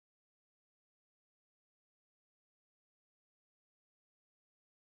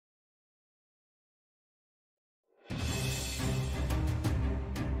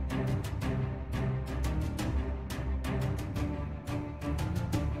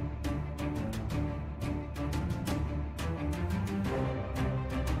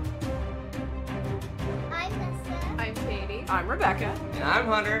I'm Rebecca. And I'm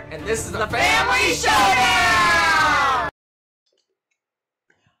Hunter, and this is the Family Showdown!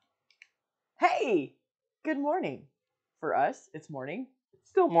 Hey, good morning. For us, it's morning. It's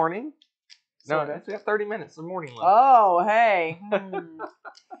still morning. Sort No, of. we have 30 minutes of morning left. Oh, hey.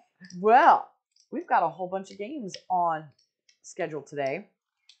 Well, we've got a whole bunch of games on schedule today.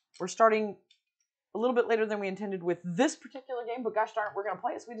 We're starting a little bit later than we intended with this particular game, but gosh darn it, we're going to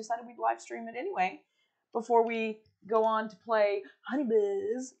play it, so we decided we'd live stream it anyway before we go on to play Honey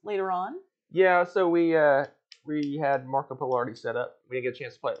Biz later on. Yeah, so we had Marco Polo already set up. We didn't get a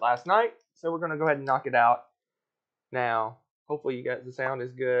chance to play it last night, so we're going to go ahead and knock it out now. Hopefully you guys, the sound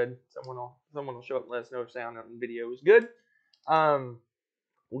is good. Someone will show up and let us know if sound and video is good.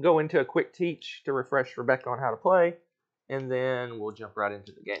 We'll go into a quick teach to refresh Rebecca on how to play, and then we'll jump right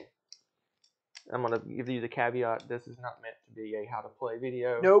into the game. I'm going to give you the caveat. This is not meant to be a how to play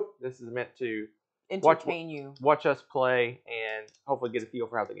video. Nope. This is meant to entertain you. Watch us play and hopefully get a feel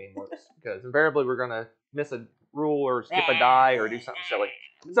for how the game works. Because invariably we're going to miss a rule or skip a die or do something silly.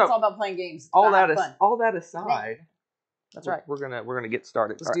 So, it's all about playing games. All that aside, that's right. We're gonna get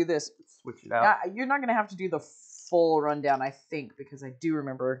started. Let's do this. Switch it out. You're not gonna have to do the full rundown, I think, because I do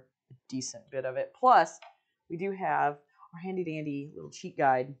remember a decent bit of it. Plus, we do have our handy dandy little cheat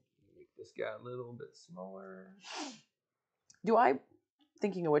guide. Make this guy a little bit smaller.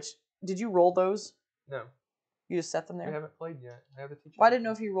 Thinking of which, did you roll those? No. You just set them there? I haven't played yet. I have to teach you. Well, I didn't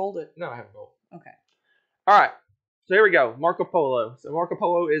know if you rolled it. No, I haven't rolled. Okay. All right. So here we go. Marco Polo. So Marco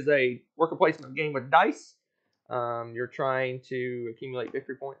Polo is a worker placement game with dice. You're trying to accumulate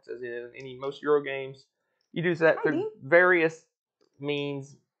victory points, as in most Euro games. You do that through various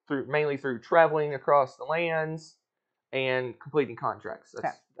means, mainly through traveling across the lands and completing contracts.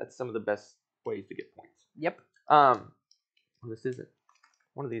 That's some of the best ways to get points. Yep. This isn't.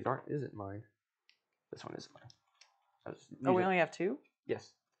 One of these isn't mine. This one isn't mine. We only have two?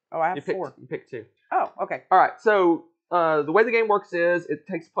 Yes. Oh, I have four. You picked two. Oh, okay. All right. So the way the game works is it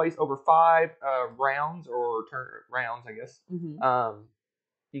takes place over 5 rounds or rounds, I guess. Mm-hmm.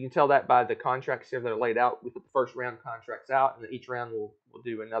 You can tell that by the contracts here that are laid out. We put the first round of contracts out, and then each round we'll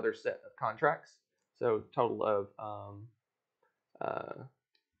do another set of contracts. So total of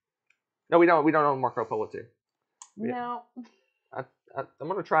no, we don't own Marco Polo 2. No. I'm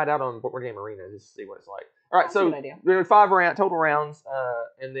gonna try it out on Board Game Arena just to see what it's like. All right, That's so a good idea. we're doing 5 total rounds,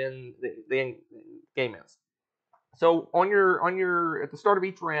 and then the game ends. So at the start of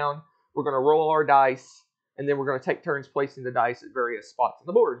each round, we're gonna roll our dice, and then we're gonna take turns placing the dice at various spots on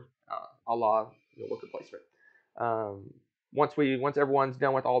the board, a la worker placement. Once everyone's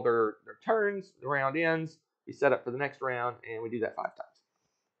done with all their turns, the round ends. We set up for the next round, and we do that 5 times.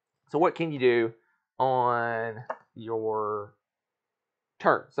 So what can you do on your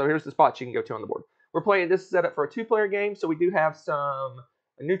turn? So here's the spots you can go to on the board. We're playing this set up for a 2-player game, so we do have some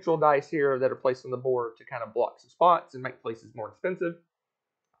neutral dice here that are placed on the board to kind of block some spots and make places more expensive.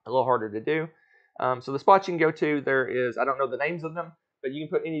 A little harder to do. So the spots you can go to, there is, I don't know the names of them, but you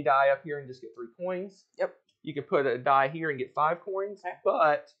can put any die up here and just get 3 coins. Yep. You can put a die here and get 5 coins,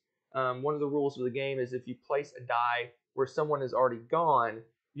 but one of the rules of the game is if you place a die where someone is already gone,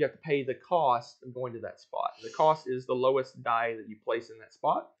 you have to pay the cost of going to that spot. The cost is the lowest die that you place in that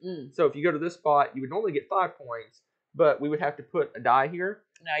spot. So if you go to this spot, you would normally get 5 coins, but we would have to put a die here,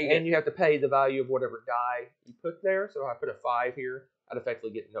 and you have to pay the value of whatever die you put there. So if I put a 5 here, I'd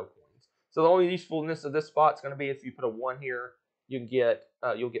effectively get no coins. So the only usefulness of this spot is going to be if you put a 1 here, you'll get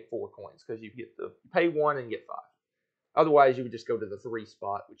 4 coins because you pay 1 and get 5. Otherwise, you would just go to the 3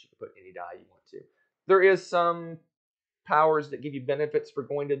 spot, which you can put any die you want to. There is some powers that give you benefits for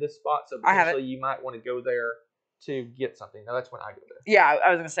going to this spot, so potentially you might want to go there to get something. Now that's when I go there. Yeah, I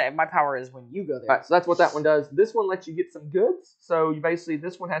was gonna say my power is when you go there. All right, so that's what that one does. This one lets you get some goods. So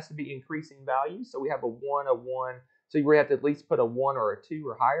this one has to be increasing value. So we have a 1, a 1. So you have to at least put a 1 or a 2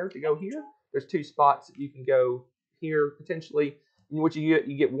 or higher to go here. There's 2 spots that you can go here potentially. And what you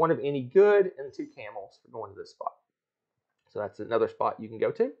get 1 of any good and 2 camels for going to this spot. So that's another spot you can go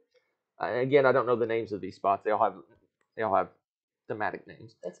to. Again, I don't know the names of these spots. They all have thematic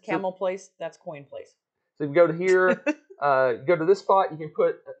names. That's camel place. That's coin place. So you go to here, go to this spot. You can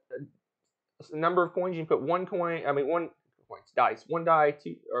put a number of coins. You can put 1 coin. I mean, 1 coins, dice. 1 die,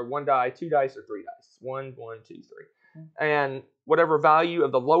 2 or 1 die, 2 dice, or 3 dice. 1, 1, 2, 3, and whatever value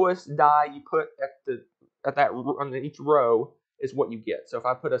of the lowest die you put on each row is what you get. So if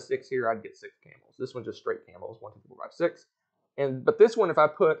I put a 6 here, I'd get 6 camels. This one's just straight camels. 1, 2, 3, 4, 5, 6. But this one, if I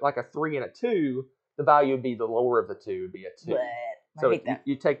put like a 3 and a 2, the value would be the lower of the 2 would be a 2. So I hate that.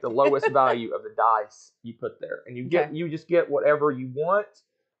 You take the lowest value of the dice you put there, and you just get whatever you want.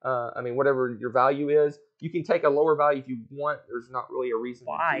 I mean, whatever your value is. You can take a lower value if you want. There's not really a reason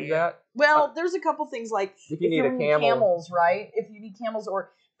to do that. Well, there's a couple things like if you need a camel, camels, right? If you need camels,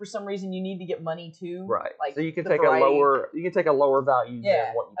 or for some reason you need to get money too, right? Like so you can take a lower. You can take a lower value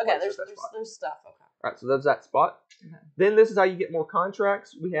than what you Okay, place at that spot. there's stuff. Okay. All right, so that's that spot. Okay. Then this is how you get more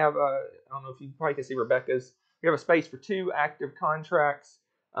contracts. We have, I don't know if you probably can see Rebecca's. We have a space for 2 active contracts.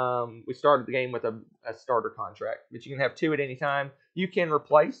 We started the game with a starter contract, but you can have 2 at any time. You can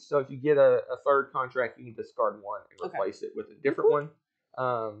replace, so if you get a 3rd contract, you can discard one and replace it with a different one.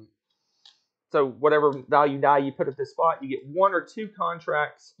 So whatever value die you put at this spot, you get 1 or 2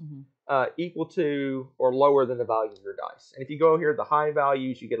 contracts equal to or lower than the value of your dice. And if you go here, the high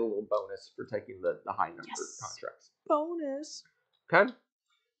values, you get a little bonus for taking the high number contracts. Bonus. Okay.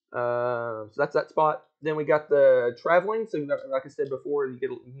 So that's that spot. Then we got the traveling. So like I said before, you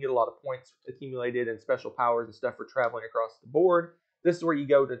can get a lot of points accumulated and special powers and stuff for traveling across the board. This is where you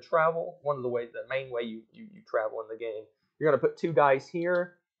go to travel. One of the main way you travel in the game. You're going to put 2 dice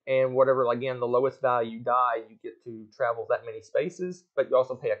here, and whatever, again, the lowest value die, you get to travel that many spaces, but you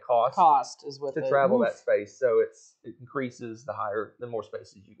also pay a cost. Cost is what to travel that space. So it increases the more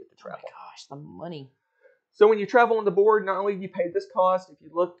spaces you get to travel. Oh my gosh, the money. So when you travel on the board, not only do you pay this cost, if you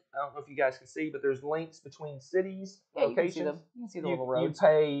look, I don't know if you guys can see, but there's links between cities, locations. You can see them. You can see the little roads.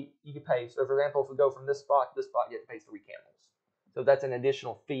 You can pay. So for example, if we go from this spot to this spot, you have to pay 3 camels. So that's an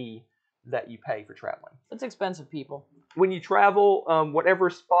additional fee that you pay for traveling. That's expensive, people. When you travel, whatever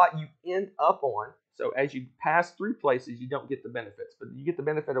spot you end up on, so as you pass through places, you don't get the benefits, but you get the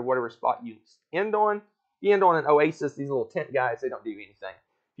benefit of whatever spot you end on. You end on an oasis, these little tent guys, they don't do anything.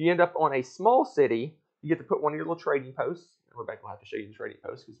 If you end up on a small city, you get to put one of your little trading posts. Rebecca will have to show you the trading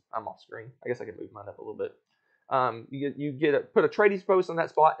post because I'm off screen. I guess I can move mine up a little bit. Put a trading post on that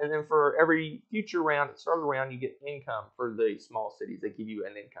spot, and then for every future round, at the start of the round, you get income for the small cities. They give you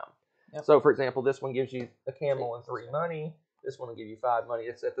an income. Yep. So, for example, this one gives you a camel and 3 money. This one will give you 5 money.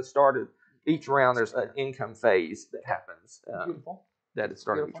 It's at the start of each round. There's an income phase that happens. Beautiful. That is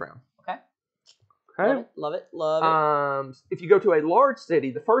starting each round. Okay. Okay. Love it. If you go to a large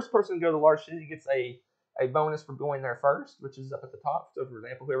city, the first person to go to the large city gets a bonus for going there first, which is up at the top. So, for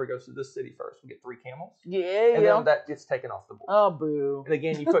example, whoever goes to this city first will get 3 camels. Yeah. And then that gets taken off the board. Oh, boo. And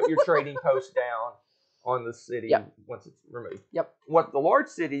again, you put your trading post down on the city once it's removed. Yep. What the large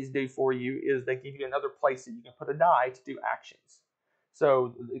cities do for you is they give you another place that you can put a die to do actions.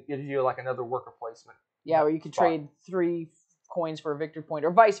 So it gives you like another worker placement. Yeah, where you can trade 3 coins for a victory point, or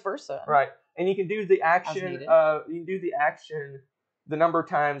vice versa. Right. And you can do the action. The number of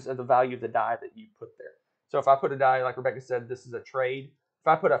times of the value of the die that you put there. So if I put a die, like Rebecca said, this is a trade. If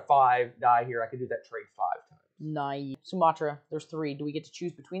I put a 5 die here, I could do that trade 5 times. Nice. Sumatra, there's 3. Do we get to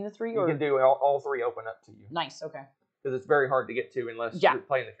choose between the 3? You can do all 3 open up to you. Nice, okay. Because it's very hard to get to unless you're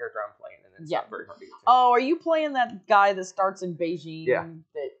playing the character I'm playing, and it's not very hard to get to. Oh, are you playing that guy that starts in Beijing? Yeah.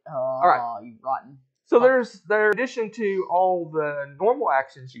 All right. You rotten. So in addition to all the normal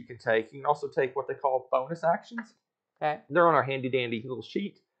actions you can take, you can also take what they call bonus actions. Okay. They're on our handy dandy little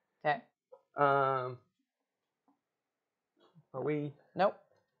sheet. Okay. Are we? Nope.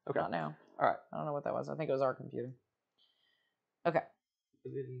 Okay. Not now. All right. I don't know what that was. I think it was our computer. Okay.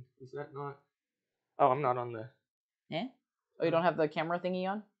 Is that not? Oh, I'm not on the. Yeah. Oh, you don't have the camera thingy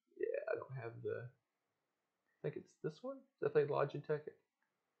on? Yeah, I don't have the. I think it's this one. Is that the Logitech?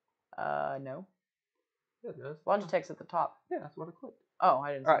 No. Yeah, it does. Logitech's at the top. Yeah, that's what I clicked. Oh,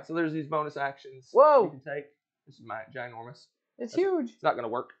 I didn't. All right, so there's these bonus actions. Whoa. You can take. This is ginormous. It's huge. It's not going to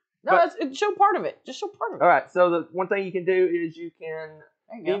work. No, show part of it. Just show part of it. All right, so the one thing you can do is you can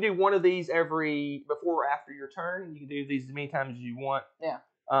do one of these before or after your turn. You can do these as many times as you want. Yeah.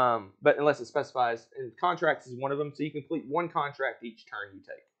 But unless it specifies, and contracts is one of them, so you complete 1 contract each turn you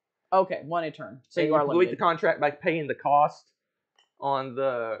take. Okay, 1 a turn. So you complete the contract by paying the cost on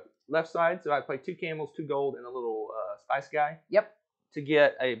the left side. So I play 2 camels, 2 gold, and a little spice guy. Yep. To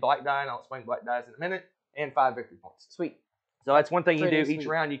get a black die, and I'll explain black dies in a minute, and 5 victory points. Sweet. So that's one thing you do each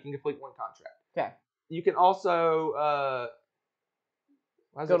round. You can complete 1 contract. Okay. You can also.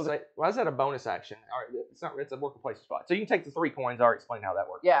 Why is that a bonus action? All right, it's not. It's a worker place spot. So you can take the 3 coins. I already explained how that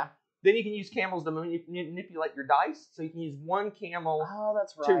works. Yeah. Then you can use camels to manipulate your dice. So you can use 1 camel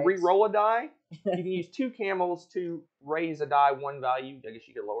to re-roll a die. You can use 2 camels to raise a die 1 value. I guess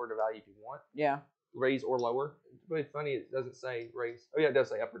you can lower the value if you want. Yeah. Raise or lower. It's really funny. It doesn't say raise. Oh yeah, it does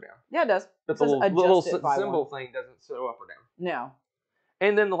say up or down. Yeah, it does. But the little symbol thing doesn't show up or down. No.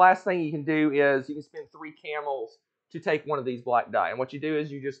 And then the last thing you can do is you can spend 3 camels to take one of these black die. And what you do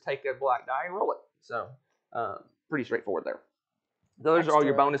is you just take a black die and roll it. So pretty straightforward there. Those are all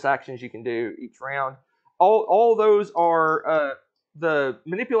your bonus actions you can do each round. All those are the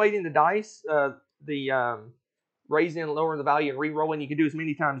manipulating the dice. raising and lowering the value and re-rolling, you can do as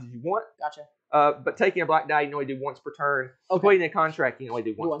many times as you want. Gotcha. But taking a black die, you can only do once per turn. Completing a contract, you can only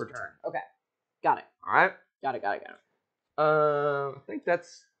do once per turn. Okay. Got it. All right. Got it. I think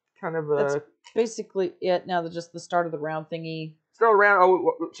that's kind of That's basically it. Now, just the start of the round thingy. Start around.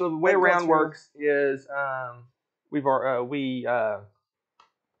 Oh, so the way a round through. works is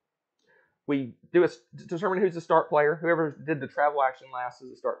we do determine who's the start player. Whoever did the travel action last is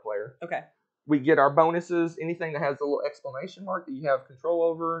the start player. Okay. We get our bonuses. Anything that has a little exclamation mark that you have control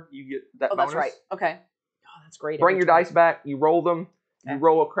over, you get that bonus. That's right. Okay. Oh, that's great. Bring your dice back. You roll them. Okay. You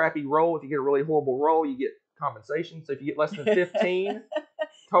roll a crappy roll. If you get a really horrible roll, you get compensation. So if you get less than 15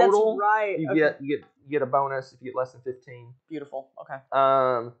 total, that's right. you get a bonus if you get less than 15. Beautiful. Okay.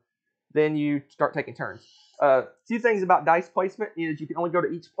 Then you start taking turns. A few things about dice placement is you can only go to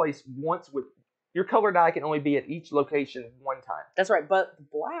each place once with your color die can only be at each location one time. That's right, but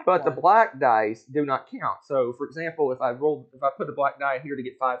the black dice do not count. So, for example, if I put a black die here to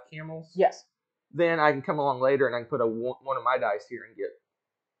get 5 camels, yes, then I can come along later and I can put one of my dice here and get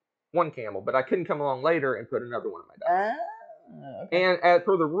 1 camel. But I couldn't come along later and put another one of my dice. Okay. And as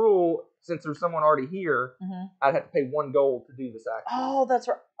per the rule, since there's someone already here, I'd have to pay 1 gold to do this action. Oh, that's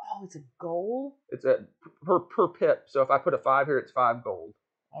right. Oh, it's a gold? It's a per pip. So if I put a 5 here, it's 5 gold.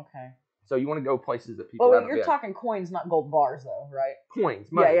 Okay. So you want to go places that people haven't been. You're talking coins, not gold bars, though, right?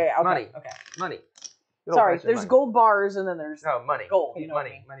 Coins, money. Yeah. Okay. Money. Okay. Money. Sorry, there's money. Gold bars and then there's money. Gold.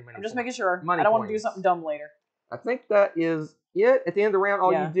 Money. I'm just making sure. Money I don't want to coins. do something dumb later. I think that is it. At the end of the round,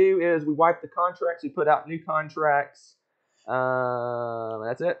 all you do is we wipe the contracts. We put out new contracts.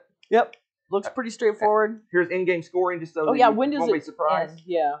 That's it. Yep. Looks pretty straightforward. Here's in-game scoring, just so when does won't it be surprised. end?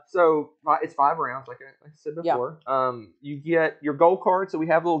 Yeah. So it's 5 rounds, like I said before. Yeah. You get your gold cards. So we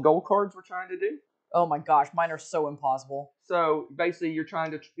have little gold cards we're trying to do. Oh my gosh, mine are so impossible. So basically, you're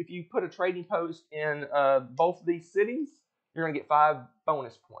trying to, if you put a trading post in both of these cities, you're going to get 5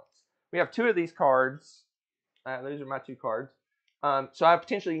 bonus points. We have 2 of these cards. Those are my 2 cards. So I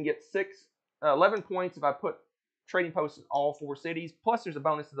potentially can get 11 points if I put trading posts in all 4 cities. Plus, there's a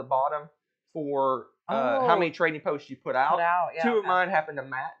bonus at the bottom for how many trading posts you put out. Yeah, 2 of mine happen to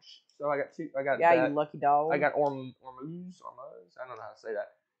match. So I got 2. I got you lucky dog. I got Ormuz. I don't know how to say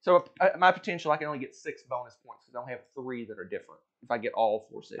that. So my potential, I can only get 6 bonus points because I only have 3 that are different if I get all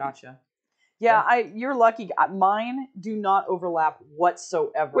 4 cities. Gotcha. Yeah, you're lucky. Mine do not overlap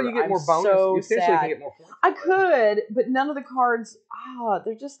whatsoever. Well, you get more bonus. So you essentially can get more points. I could, but none of the cards.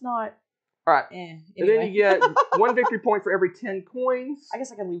 They're just not. All right. Anyway. And then you get 1 victory point for every 10 coins. I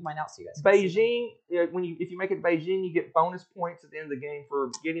guess I can leave mine out so you guys. Beijing. If you make it to Beijing, you get bonus points at the end of the game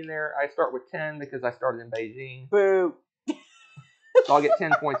for getting there. I start with 10 because I started in Beijing. Boo. So I'll get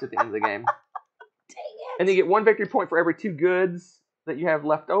 10 points at the end of the game. Dang it. And you get 1 victory point for every 2 goods that you have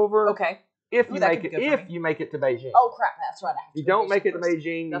left over. Okay. If you make it to Beijing. Oh crap, that's right. You don't make it to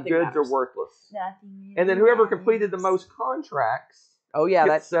Beijing, the goods matters. are worthless. Nothing and then whoever completed the most contracts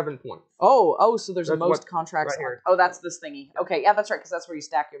gets 7 points. So there's most contracts right here. Oh, that's this thingy. Okay, yeah, that's right, because that's where you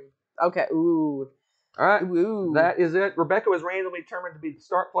stack them. Okay, ooh. All right, ooh. That is it. Rebecca was randomly determined to be the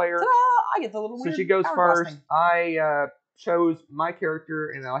start player. Ta-da! I get the little weird So she goes hourglass first. thing. I chose my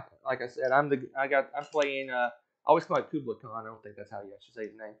character, and like I said, I'm playing. I always call it Kublai Khan. I don't think that's how you should say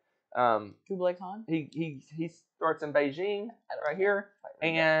his name. Kublai Khan. He starts in Beijing right here,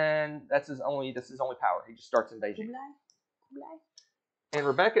 and that's his only power. He just starts in Beijing. Kublai. And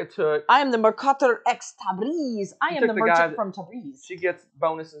Rebecca took. I am the Mercator ex Tabriz. I am the merchant from Tabriz. She gets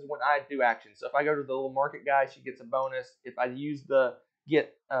bonuses when I do actions. So if I go to the little market guy, she gets a bonus. If I use the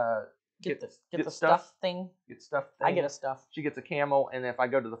get the stuff thing. Get stuff thing. I get a stuff. She gets a camel, and if I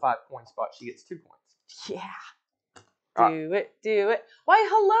go to the 5 coin spot, she gets 2 points. Yeah. Do it. Why,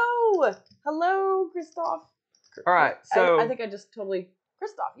 hello, Christoph. All right, so I think I just totally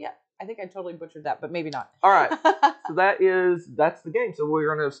Christoph. Yeah, I think I totally butchered that, but maybe not. All right, so that's the game. So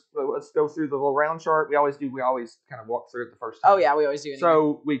let's go through the little round chart. We always kind of walk through it the first time. Oh yeah, we always do. Anyway.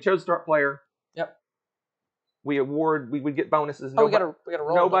 So we chose start player. Yep. We would get bonuses. We gotta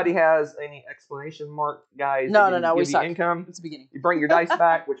roll. Nobody has any exclamation mark, guys. No. We suck. Income. It's the beginning. You bring your dice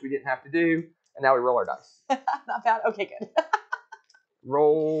back, which we didn't have to do, and now we roll our dice. Not bad. Okay, good.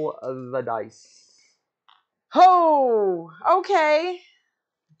 Roll the dice. Oh, okay.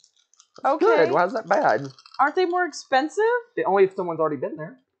 Okay. Good. Why is that bad? Aren't they more expensive? Only if someone's already been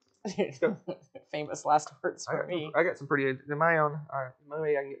there. Famous last words for me. I got some pretty in my own. All right,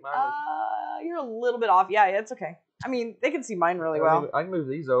 maybe I can get mine. You're a little bit off. Yeah, it's okay. I mean, they can see mine really well. I can move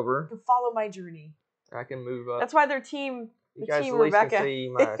these over. You can follow my journey. I can move up. That's why they're team. You guys team at least Rebecca. can see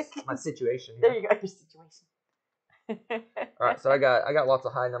my situation. There you go. Your situation. All right, so I got lots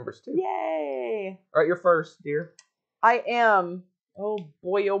of high numbers too. Yay! All right, you're first, dear. I am. Oh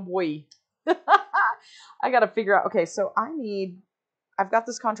boy, oh boy. I gotta figure out. Okay, so I've got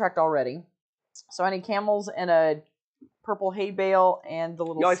this contract already. So I need camels and a purple hay bale and the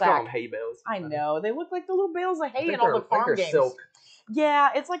little You always sack. call them hay bales. I know. They look like the little bales of hay I in all the farm games. Silk. Yeah,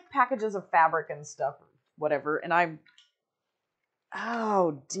 it's like packages of fabric and stuff, whatever. And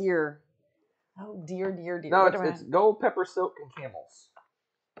oh dear. Oh dear. No, it's gold, pepper, silk, and camels.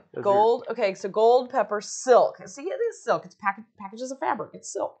 Gold. Okay, so gold, pepper, silk. See, it is silk. It's packages of fabric.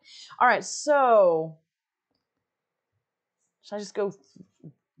 It's silk. All right, so should I just go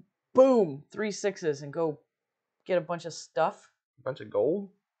boom 3 6s and go get a bunch of stuff? A bunch of gold?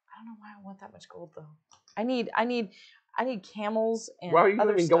 I don't know why I want that much gold though. I need camels and why are you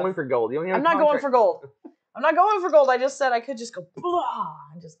other even stuff. going for gold? You don't I'm not going for gold. I'm not going for gold. I just said I could just go blah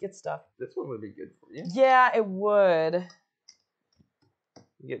and just get stuff. This one would be good for you. Yeah, it would.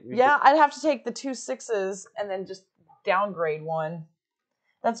 I'd have to take the 2 6s and then just downgrade one.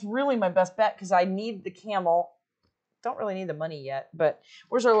 That's really my best bet because I need the camel. Don't really need the money yet, but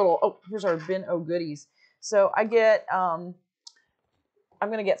here's our bin of goodies. So I get, I'm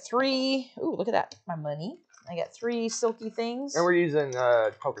going to get 3, ooh, look at that, my money. I get 3 silky things. And we're using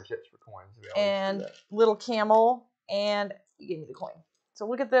poker chips for coins. And little camel, and you give me the coin. So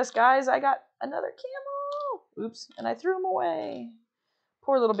look at this, guys. I got another camel. Oops, and I threw him away.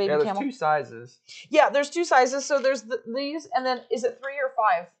 Poor little baby camel. Yeah, there's 2 sizes. Yeah, there's 2 sizes. So there's these, and then is it 3 or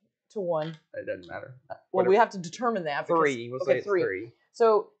 5 to 1? It doesn't matter. Well, we have to determine that. 3. We'll say it's 3.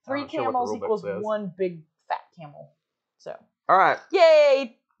 So 3 camels equals 1 big fat camel. So. All right.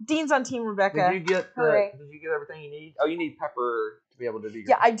 Yay! Dean's on Team Rebecca. Did you get everything you need? Oh, you need pepper to be able to do your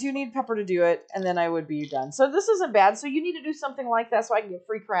Yeah, I do need pepper to do it, and then I would be done. So this isn't bad. So you need to do something like that so I can get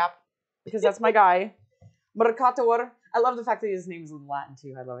free crap, because that's my guy. Mercator. I love the fact that his name is in Latin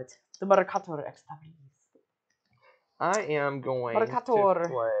too. I love it. The Mercator Extablis. I am going to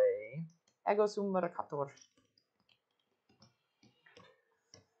play. Ego sum Mercator.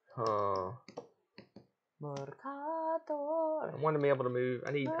 Mercator. I want to be able to move.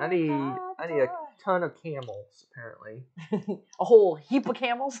 I need a ton of camels apparently. A whole heap of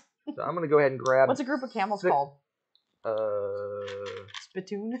camels. So I'm gonna go ahead and grab. What's a group of camels called?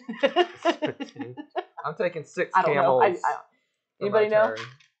 Spittoon. Spittoon. I'm taking 6 camels. Anybody know?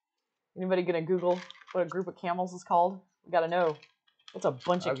 Anybody gonna Google what a group of camels is called? We gotta know. It's a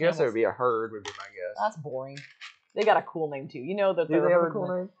bunch of camels. I guess it would be a herd, would be my guess. That's boring. They got a cool name too. You know that they're a herd. A cool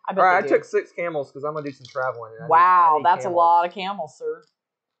name? I bet. All right, I took 6 camels because I'm gonna do some traveling. Wow, that's camels. A lot of camels, sir.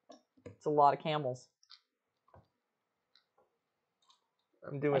 It's a lot of camels.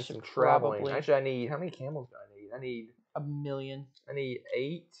 I'm doing some traveling. Actually, I need. How many camels do I need? I need 1 million. I need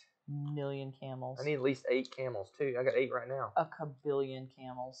 8 million camels. I need at least 8 camels too. I got 8 right now. A kabillion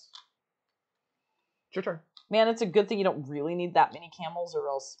camels. It's your turn. Man, it's a good thing you don't really need that many camels, or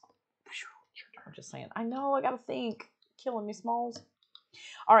else. I'm just saying. I know. I gotta think. Killing me, Smalls.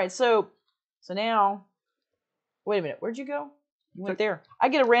 All right. So now. Wait a minute. Where'd you go? You went there. I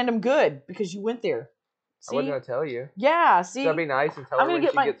get a random good because you went there. See? I wasn't gonna tell you. Yeah. See. That'd be nice and tell her when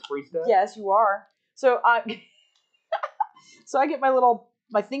she gets free stuff. Yes, you are. So so I get my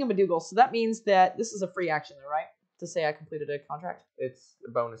thingamadoogle. So that means that this is a free action, right? To say I completed a contract. It's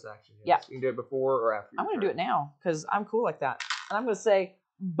a bonus action. Yes. Yeah. You can do it before or after. I'm gonna do it now because I'm cool like that, and I'm gonna say,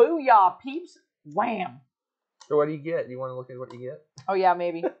 "Booyah, peeps! Wham!" So what do you get? Do you want to look at what you get? Oh yeah,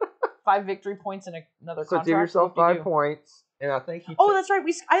 maybe 5 victory points and another contract. So give yourself 5 points, and I think you. Oh, that's right.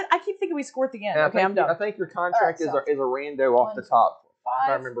 I keep thinking we score at the end. Okay, I'm done. I think your contract is a rando off the top, 5, if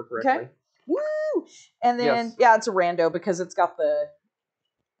I remember correctly. Okay. Woo! And then it's a rando because it's got the.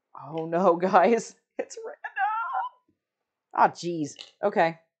 Oh no, guys! It's rando. Ah, jeez.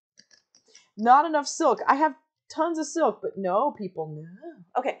 Okay. Not enough silk. I have tons of silk, but no, people, no.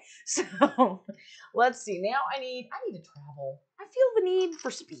 Okay, so let's see. Now I need to travel. I feel the need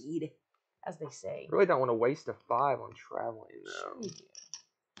for speed, as they say. I really don't want to waste a 5 on traveling, though.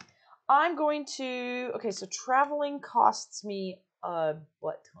 I'm going to... Okay, so traveling costs me a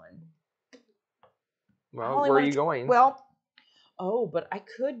what ton? Well, where are you going? Well, but I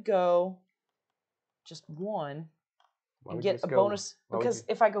could go just one and get a bonus. Because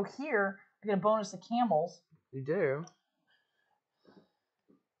if I go here, I get a bonus of camels. You do.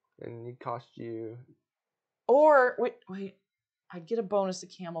 And it cost you... Or, wait. I'd get a bonus of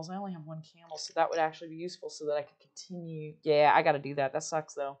camels. I only have 1 camel, so that would actually be useful so that I could continue. Yeah, I got to do that. That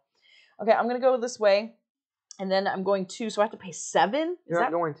sucks, though. Okay, I'm going to go this way. And then I'm going 2, so I have to pay 7? You're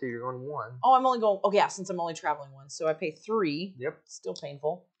not going 2, you're going 1. Oh, I'm only going... Oh, yeah, since I'm only traveling 1. So I pay 3. Yep. Still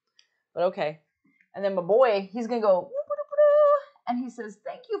painful. But okay. And then my boy, he's going to go, woo-ba-da-ba-da, and he says,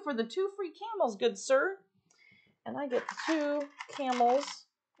 thank you for the 2 free camels, good sir. And I get the 2 camels.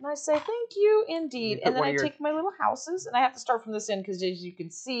 And I say, thank you indeed. And then I take my little houses. And I have to start from this end because as you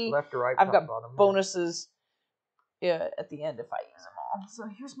can see, left to right, I've got bottom, bonuses at the end if I use them all. So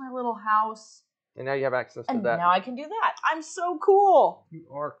here's my little house. And now you have access to that. And now I can do that. I'm so cool. You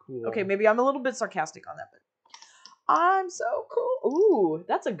are cool. Okay, maybe I'm a little bit sarcastic on that, but I'm so cool. Ooh,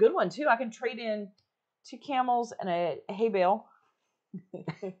 that's a good one too. I can trade in 2 camels and a hay bale.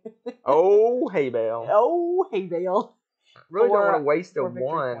 Oh, hay bale. Oh, hay bale. I really don't want to waste a 1.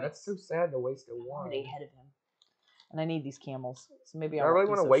 points. That's so sad to waste a 1. I'm already ahead of him. And I need these camels. So maybe I really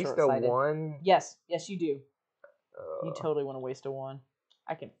want to waste a 1. Yes, you do. You totally want to waste a 1.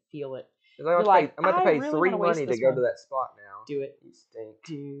 I can feel it. I'm going to have to pay 3 money to go to that spot now. Do it. You stink.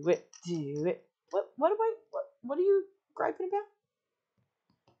 Do it. What are you griping about?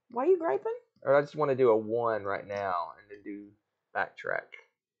 Why are you griping? Or I just want to do a 1 right now and then do backtrack.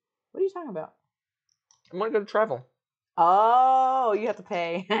 What are you talking about? I'm going to go to travel. Oh, you have to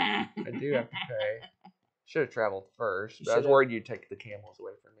pay. I do have to pay. Should have traveled first, but I was worried you'd take the camels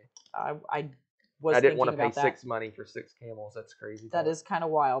away from me. I didn't want to pay 6 money for 6 camels. That's crazy. That is kind of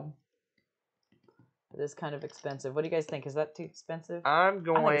wild. It is kind of expensive. What do you guys think? Is that too expensive? I'm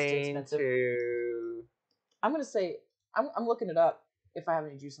going I think it's too expensive. I'm going to say, I'm looking it up if I have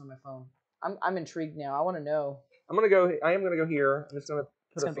any juice on my phone. I'm intrigued now. I want to know. I am going to go here. I'm just going to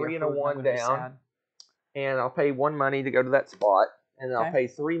put a 3 and a 1 down. And I'll pay 1 money to go to that spot. And then I'll pay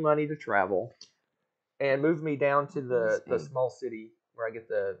 3 money to travel. And move me down to the small city where I get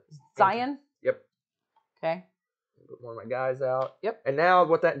the... Zion? Yep. Okay. Put one of my guys out. Yep. And now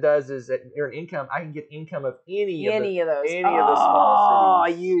what that does is that earn income. I can get income of any of the those. Any of the small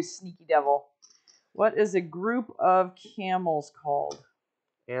cities. Oh, you sneaky devil. What is a group of camels called?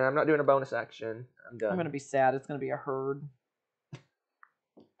 And I'm not doing a bonus action. I'm done. I'm going to be sad. It's going to be a herd.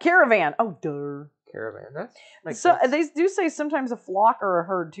 Caravan. Oh, duh. Caravan. That's so sense. They do say sometimes a flock or a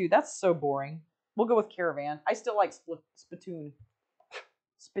herd, too. That's so boring. We'll go with caravan. I still like spittoon.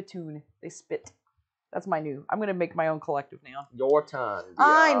 Spittoon. They spit. That's my new. I'm going to make my own collective now. Your turn.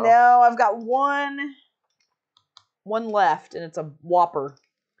 I know. I've got one left, and it's a whopper.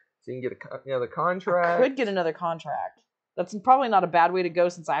 So you can get another contract. I could get another contract. That's probably not a bad way to go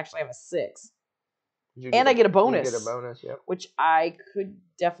since I actually have a 6. And I get a bonus. You get a bonus, yep. Which I could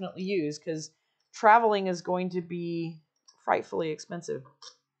definitely use because traveling is going to be frightfully expensive.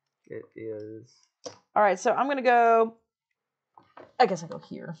 It is. All right, so I'm going to go... I guess I go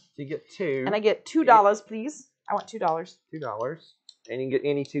here. So you get 2. And I get $2, please. I want $2. $2. And you can get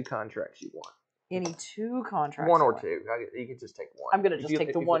any 2 contracts you want. Any 2 contracts. 1 or 2. You can just take 1. I'm going to just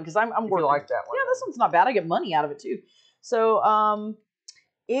take the 1 because I'm working. You like that one. Yeah, this one's not bad. I get money out of it too. So,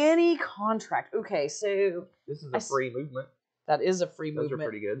 any contract. Okay, so... This is a free movement. That is a free movement. Those are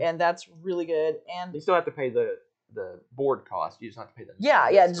pretty good. And that's really good. And you still have to pay the board cost. You just have to pay the...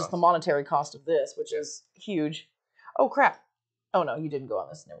 Yeah, just the monetary cost of this, which is huge. Oh, crap. Oh, no, you didn't go on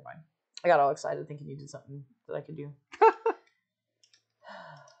this. Never mind. I got all excited thinking you did something that I could do.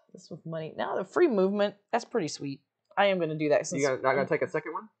 This with money. Now, the free movement, that's pretty sweet. I am going to do that. Since not going to take a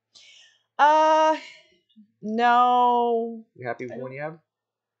second one? No. You happy with the one you have?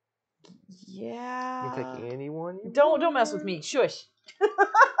 Yeah. You can take any one? Don't mess with me. Shush.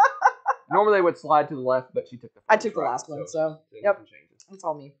 Normally they would slide to the left, but she took the first. I took the last one, so yep. That's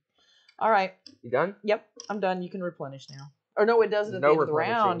all me. All right. You done? Yep, I'm done. You can replenish now. Or no, it does it at the end of the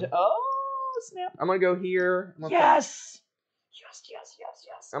round. Oh, snap. I'm going to go here. Yes.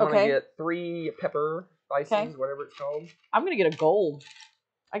 I'm going to get 3 pepper spices, whatever it's called. I'm going to get a gold.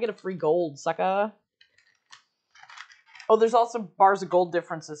 I get a free gold, sucker. Oh, there's also bars of gold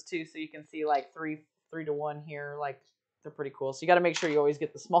differences, too, so you can see, like, 3 to 1 here. Like, they're pretty cool. So you got to make sure you always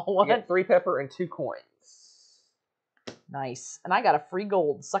get the small one. You get 3 pepper and 2 coins. Nice. And I got a free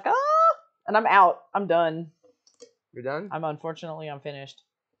gold, sucker. And I'm out. I'm done. You're done? I'm finished.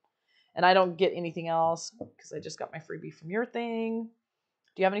 And I don't get anything else because I just got my freebie from your thing.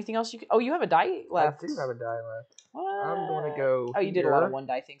 Do you have anything else you can... Oh, you have a die left. I do have a die left. What? I'm going to go Oh, you did a lot of 1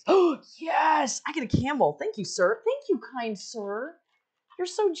 die things. Oh, yes! I get a camel. Thank you, sir. Thank you, kind sir. You're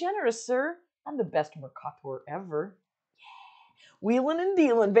so generous, sir. I'm the best mercator ever. Yeah. Wheeling and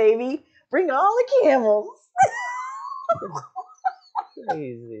dealing, baby. Bring all the camels.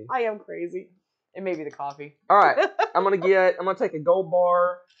 Crazy. I am crazy. It may be the coffee. All right. I'm going to take a gold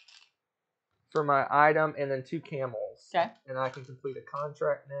bar for my item and then 2 camels. Okay. And I can complete a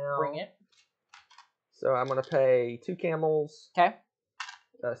contract now. Bring it. So I'm going to pay 2 camels. Okay.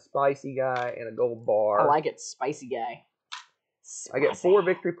 A spicy guy and a gold bar. I like it. Spicy guy. I get 4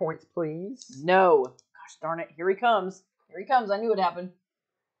 victory points, please. No. Gosh darn it. Here he comes. Here he comes. I knew it happened.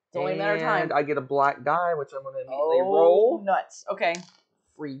 It's only a matter of time. And I get a black die, which I'm going to immediately roll. Nuts. Okay.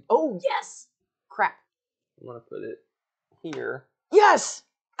 Free. Oh, yes. Crap. I'm going to put it here. Yes.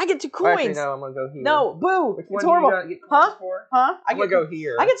 I get 2 coins. Actually, no, I'm going to go here. No. Boo. Which it's one horrible. do you get coins for? Huh? I'm going to go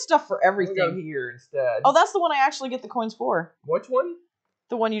here. I get stuff for everything. I'm going to go here instead. Oh, that's the one I actually get the coins for. Which one?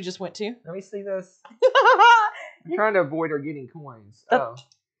 The one you just went to. Let me see this. I'm trying to avoid her getting coins.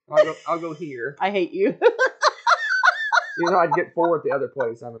 I'll go here. I hate you. You know, I'd get 4 at the other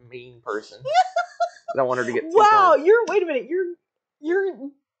place. I'm a mean person. I don't want her to get 2 Wow, coins. wait a minute.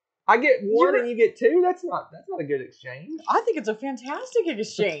 You're I get 1 and you get 2? That's not a good exchange. I think it's a fantastic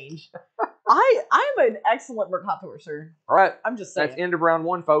exchange. I'm an excellent mercator, sir. All right. I'm just saying. That's end of round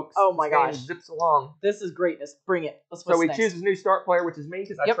 1, folks. Oh my This game gosh. zips along. This is greatness. Bring it. So we choose a new start player, which is me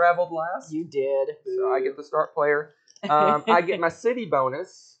because I traveled last. You did. So I get the start player. I get my city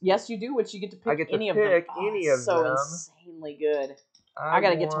bonus. Yes, you do, which you get to pick any of them. Any of them. So insanely good. I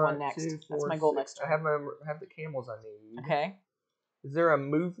gotta get to one next. That's my goal next turn. I have the camels I need. Okay. Is there a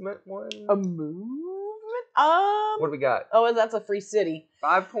movement one? A movement? What do we got? Oh, that's a free city.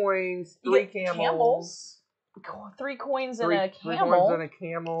 5 coins, 3 camels. 3 coins and a camel. 3 coins and a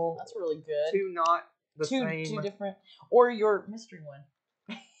camel. That's really good. 2 not the same. 2 different. Or your mystery one.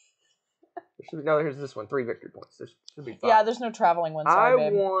 No, here's this one. 3 victory points. There should be 5. Yeah, there's no traveling one. I Sorry,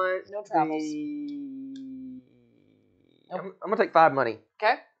 babe. want no travels. Nope. I'm gonna take 5 money.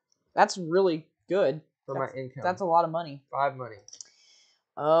 Okay, that's really good for my income. That's a lot of money. 5 money.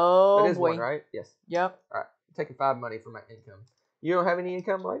 Oh, that is boy. 1, right? Yes. Yep. All right. I'm taking 5 money for my income. You don't have any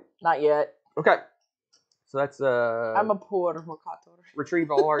income, right? Not yet. Okay. So that's I'm a poor mercator.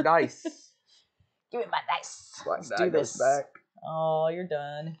 Retrieve all our dice. Give me my dice. Black Let's die do goes this. back. Oh, you're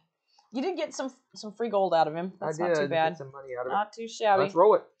done. You did get some free gold out of him. That's not too bad. Get some money out of Not too shabby. Let's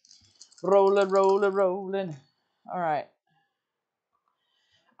roll it. Rolling. All right.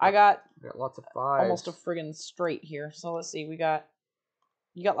 I got lots of 5s. almost a friggin' straight here. So let's see. You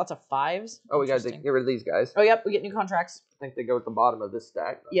got lots of 5s. Oh, we got to get rid of these guys. Oh, yep. We get new contracts. I think they go at the bottom of this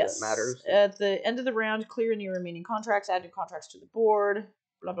stack. Yes. That matters. At the end of the round, clear any remaining contracts. Add new contracts to the board.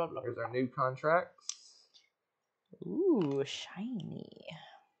 Blah, blah, blah. Here's our new contracts. Ooh, shiny.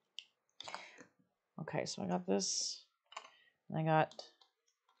 Okay, so I got this. And I got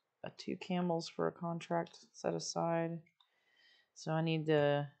 2 camels for a contract set aside. So I need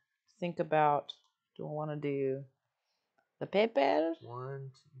to think about, do I want to do the paper 1,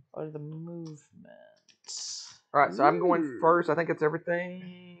 2, or the movement? All right, so I'm going first. I think it's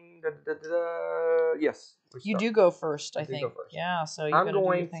everything. Yes. You do go first, I think. Go first. Yeah, so you I'm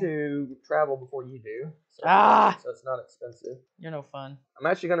going to travel before you do. So so it's not expensive. You're no fun. I'm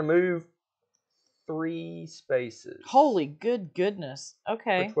actually going to move 3 spaces. Holy goodness.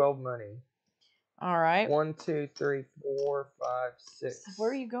 Okay. For 12 money. All right. 1, 2, 3, 4, 5, 6. Where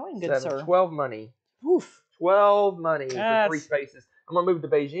are you going, good 7, sir? 12 money. Oof. 12 money for 3 spaces. I'm going to move to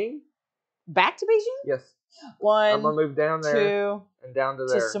Beijing. Back to Beijing? Yes. 1. I'm going to move down there. 2. And down to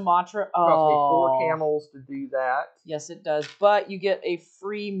there. To Sumatra. It costs me 4 camels to do that. Yes, it does. But you get a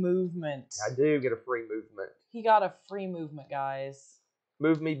free movement. I do get a free movement. He got a free movement, guys.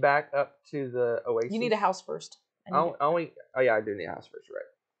 Move me back up to the oasis. You need a house first. Oh yeah, I do need a house first, right?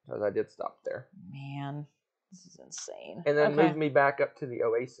 Because I did stop there. Man, this is insane. And then move me back up to the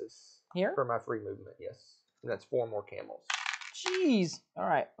oasis. Here? For my free movement, yes. And that's 4 more camels. Jeez. All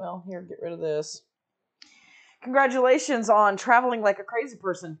right. Well, here, get rid of this. Congratulations on traveling like a crazy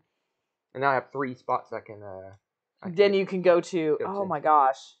person. And now I have 3 spots I can then you can go to. Oh my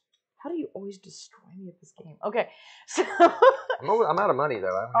gosh. How do you always destroy me at this game? Okay. So I'm out of money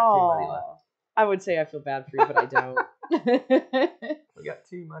though. I only have 2 money left. I would say I feel bad for you, but I don't. We got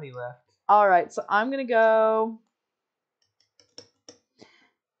 2 money left. All right, so I'm gonna go.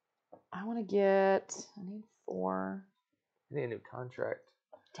 I want to get. I need 4. I need a new contract.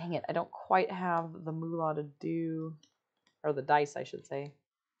 Dang it! I don't quite have the moolah to do, or the dice, I should say.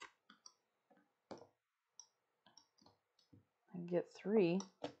 I can get 3.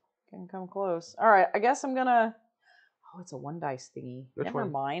 Can come close. All right, I guess I'm gonna. Oh, it's a 1 dice thingy. Never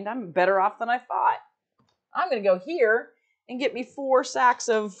mind. I'm better off than I thought. I'm gonna go here and get me 4 sacks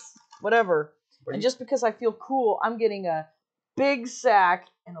of whatever. And just because I feel cool, I'm getting a big sack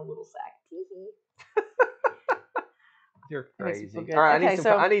and a little sack. You're crazy. All Okay, right,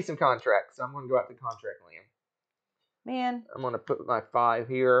 I need some contracts. So I'm gonna go out to contract land. Man, I'm gonna put my 5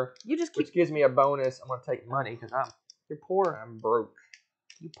 here. Which gives me a bonus. I'm gonna take money because you're poor. I'm broke.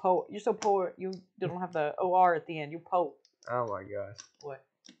 You poor. You're so poor. You don't have the OR at the end. You're poor. Oh my gosh. What?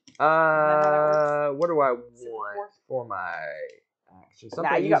 What do I Is it want for my action? Nah,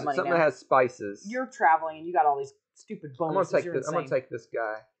 Something you got money something now. that has spices. You're traveling and you got all these stupid I'm gonna bonuses. take You're this. I'm gonna insane. take this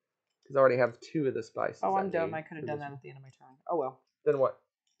guy because I already have 2 of the spices. Oh, I'm I dumb. need I could have for done this that one. at the end of my turn. Oh well. Then what?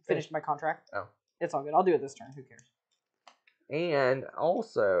 Finished my contract. Oh. It's all good. I'll do it this turn. Who cares? And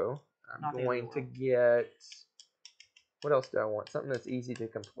also, I'm Not the end of going the to world. get. What else do I want? Something that's easy to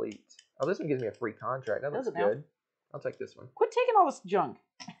complete. Oh, this one gives me a free contract. That Does looks it now? good. I'll take this one. Quit taking all this junk.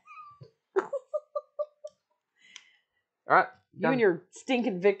 All right. You Done. and your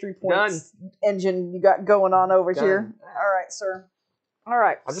stinking victory points engine you got going on over Done. here. All right, sir. All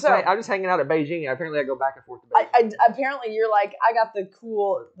right. I'm just hanging out at Beijing. Apparently, I go back and forth to Beijing. Apparently you're like, I got the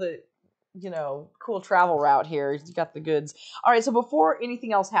cool travel route here. You got the goods. All right. So before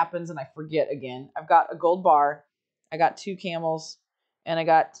anything else happens, and I forget again, I've got a gold bar. I got 2 camels, and I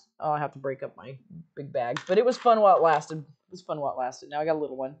have to break up my big bag, but it was fun while it lasted. Now I got a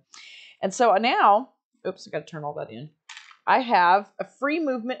little one, and so now, oops, I got to turn all that in. I have a free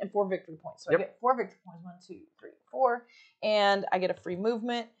movement and 4 victory points. So I get 4 victory points. 1, 2, 3, 4. And I get a free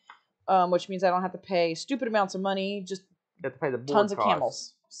movement, which means I don't have to pay stupid amounts of money, just You have to pay the board tons of costs.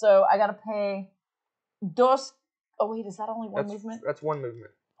 camels. So I got to pay dos. Oh, wait, is that only one movement? That's 1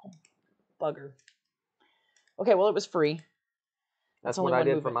 movement. Oh, bugger. Okay, well, it was free. That's only what I one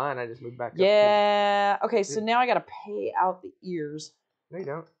did movement. for mine. I just moved back up. Yeah. Okay, so now I got to pay out the ears. No, you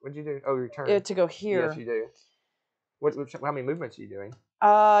don't. What'd you do? Oh, your turn. To go here. Yes, you do. How many movements are you doing?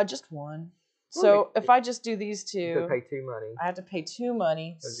 Just 1. So if I just do these 2, you have to pay 2 money. I have to pay 2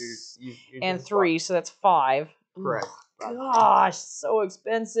 money You and 3, so that's 5. Correct. Gosh, so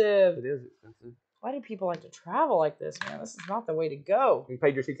expensive. It is expensive. Why do people like to travel like this, man? This is not the way to go. You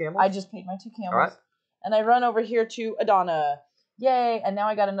paid your 2 camels? I just paid my 2 camels. All right. And I run over here to Adana. Yay! And now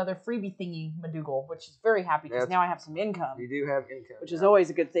I got another freebie thingy, Madougal, which is very happy because now I have some income. You do have income. Which is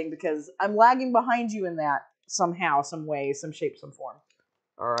always a good thing because I'm lagging behind you in that somehow, some way, some shape, some form.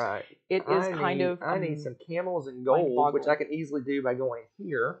 All right. It is I need some camels and gold, which I can easily do by going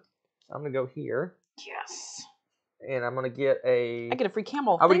here. So I'm going to go here. Yes. And I'm going to get a... I get a free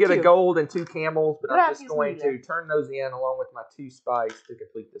camel. I would get a gold and 2 camels, but I'm just going Gracias, to turn those in along with my 2 spice to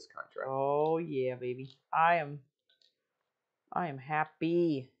complete this contract. Oh, yeah, baby. I am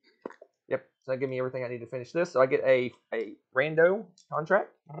happy. Yep. So that give me everything I need to finish this. So I get a rando contract.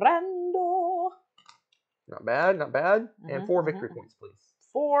 Rando. Not bad, not bad. And 4 victory points, please.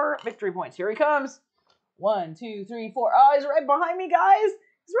 4 victory points. Here he comes. 1, 2, 3, 4. Oh, he's right behind me, guys.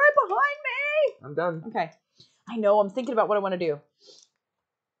 He's right behind me. I'm done. Okay. I know. I'm thinking about what I want to do.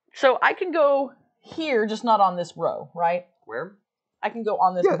 So I can go here, just not on this row, right? Where? I can go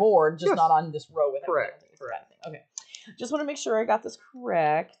on this board, just not on this row with Correct. Correct. Okay. Just want to make sure I got this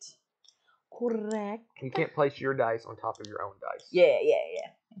correct. Correct. You can't place your dice on top of your own dice. Yeah.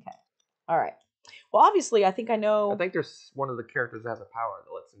 Okay. All right. Well, obviously, I think I know. I think there's one of the characters that has a power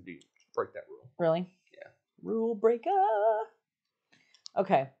that lets him break that rule. Really? Yeah. Rule breaker.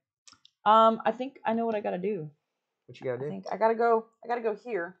 Okay. I think I know what I gotta do. What you gotta do? I think I gotta go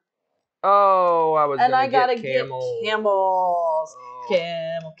here. Oh, I was and gonna I gotta get camels. get camels. Oh.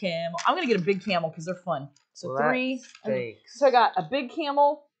 Camel. I'm gonna get a big camel because they're fun. So well, 3. Thanks. So I got a big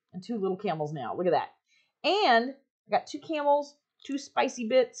camel and 2 little camels now. Look at that. And I got 2 camels, 2 spicy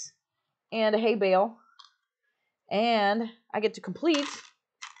bits, and a hay bale. And I get to complete.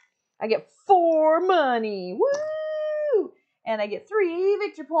 I get 4 money. Woo! And I get 3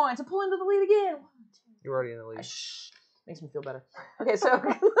 victory points. I pull into the lead again. 1, 2. You're already in the lead. Makes me feel better. Okay, so.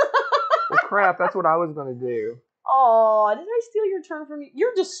 Well, crap. That's what I was gonna do. Oh, did I steal your turn from you?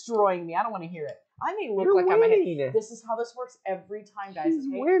 You're destroying me. I don't want to hear it. I may look like I'm ahead. This is how this works every time, guys. He's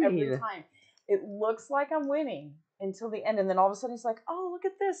winning. Every time. It looks like I'm winning until the end, and then all of a sudden he's like, oh, look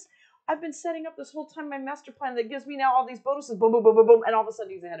at this. I've been setting up this whole time my master plan that gives me now all these bonuses. Boom, boom, boom, boom, boom. And all of a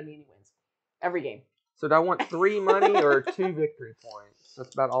sudden he's ahead of me and he wins. Every game. So do I want 3 money or 2 victory points?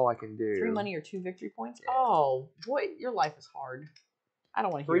 That's about all I can do. 3 money or 2 victory points? Yeah. Oh, boy, your life is hard. I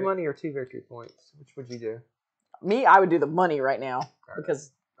don't want to hear 3 money or 2 victory points? Which would you do? Me, I would do the money right now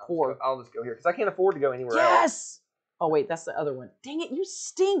because poor. I'll just go here because I can't afford to go anywhere else. Yes. Oh wait, that's the other one. Dang it, you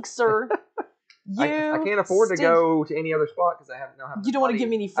stink, sir. I can't afford to go to any other spot because I have no. You don't want to give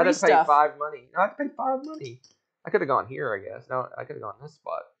me any free I just paid stuff. 5 money. No, I have to pay 5 money. I could have gone here, I guess. No, I could have gone this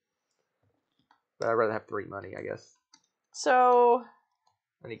spot. But I'd rather have 3 money, I guess. So.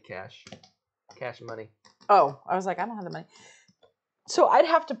 I need cash. Cash money. Oh, I was like, I don't have the money. So I'd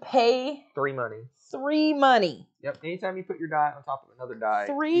have to pay 3 money. 3 money. Yep. Anytime you put your die on top of another die,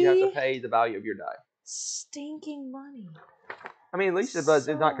 3 you have to pay the value of your die. Stinking money. I mean, at least it's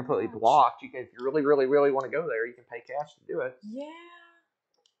not completely blocked. You can, if you really, really, really want to go there, you can pay cash to do it. Yeah.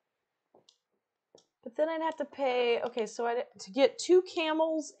 But then I'd have to pay. Okay, so to get 2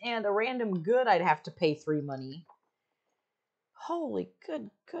 camels and a random good, I'd have to pay 3 money. Holy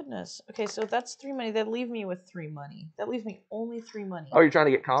goodness. Okay, so that's 3 money. That'd leave me with 3 money. That leaves me only 3 money. Oh, you're trying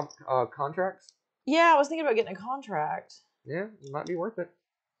to get contracts? Yeah, I was thinking about getting a contract. Yeah, it might be worth it.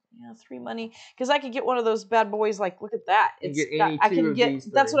 Yeah, 3 money. Because I could get one of those bad boys. Like, look at that. You get any two of these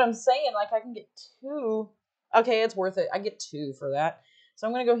three. That's what I'm saying. Like, I can get 2. Okay, it's worth it. I get 2 for that. So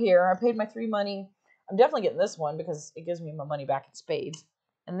I'm gonna go here. I paid my 3 money. I'm definitely getting this one because it gives me my money back in spades.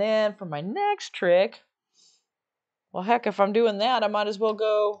 And then for my next trick, well, heck, if I'm doing that, I might as well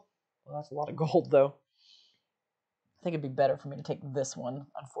go. Well, that's a lot of gold, though. I think it'd be better for me to take this one,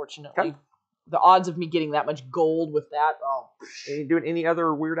 unfortunately. Okay. The odds of me getting that much gold with that, oh. Are you doing any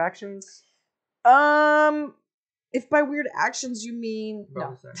other weird actions? If by weird actions you mean...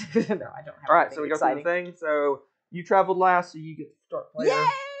 No. No, I don't have All right, so we go through the thing. So you traveled last, so you get to start playing. Yay!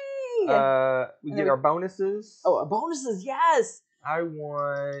 We get our bonuses. Oh, our bonuses, yes! I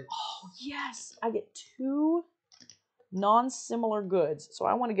want... Oh, yes! I get 2 non-similar goods. So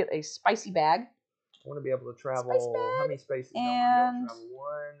I want to get a spicy bag. I want to be able to travel... How many spaces? And... Travel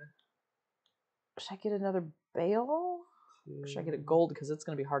 1. Should I get another bale? 2. Or should I get a gold? Because it's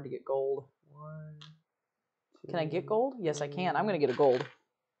going to be hard to get gold. 1, 2, can I get gold? Yes, I can. I'm going to get a gold.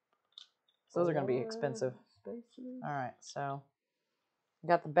 So those are going to be expensive. Spaces. All right, so...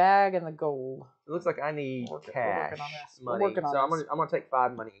 got the bag and the gold. It looks like I need cash money. We're working on this. I'm gonna take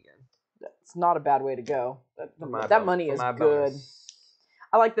 5 money again. It's not a bad way to go. That money is good. Bonus.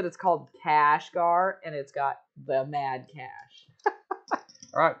 I like that it's called Cash Gar and it's got the mad cash.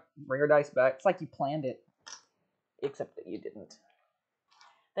 All right, bring our dice back. It's like you planned it, except that you didn't.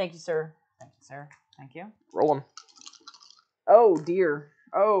 Thank you, sir. Thank you, sir. Thank you. Roll them. Oh dear.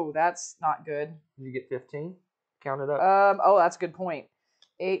 Oh, that's not good. Did you get 15? Count it up. Oh, that's a good point.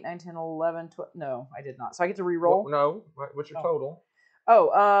 8, 9, 10, 11, 12. No, I did not. So I get to re-roll? Well, no. What's your total?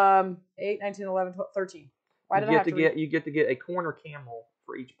 Oh, 8, 9, 10, 11, 12, 13. Why did I have to you get to get a coin or camel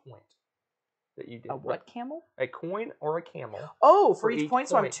for each point that you did. A what camel? A coin or a camel. Oh, for each point.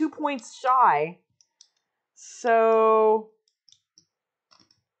 So I'm 2 points shy. So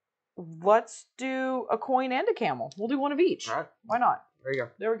let's do a coin and a camel. We'll do one of each. All right. Why not? There you go.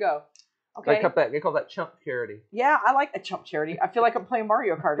 There we go. Okay. They call that chump charity. Yeah, I like a chump charity. I feel like I'm playing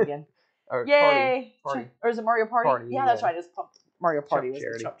Mario Kart again. Or yay! Party. Or is it Mario Party? Yeah, that's right. It's Mario Party chump was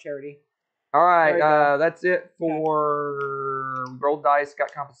charity. the chump charity. All right, that's it for rolled dice.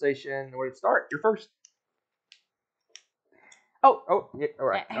 Got compensation. Where to start? You're first. Oh, yeah, all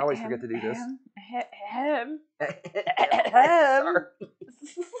right. I always forget to do this. Sorry.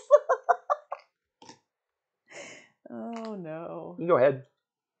 Oh no. You can go ahead.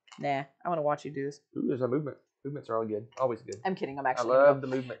 Nah, I want to watch you do this. Ooh, there's a movement. Movements are all good. Always good. I'm kidding. I'm actually. I love the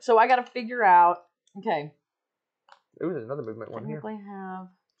movement. So I got to figure out. Okay. Ooh, there's another movement one here. I have.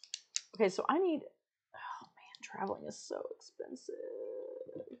 Okay, so I need. Oh man, traveling is so expensive.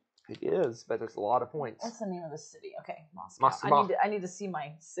 It is, but there's a lot of points. What's the name of the city? Okay, Moscow. I need to see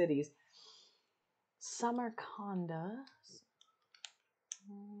my cities. Samarkanda.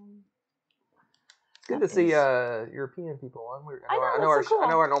 It's good to see European people on. I know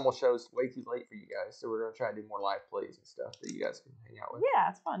our normal show's way too late for you guys, so we're gonna try to do more live plays and stuff that you guys can hang out with. Yeah,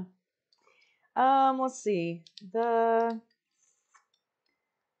 it's fun. Let's see.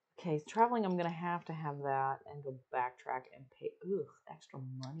 Traveling. I'm gonna have to have that and go backtrack and pay. Ugh, extra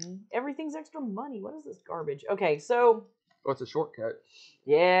money. Everything's extra money. What is this garbage? Okay, so. Oh, it's a shortcut.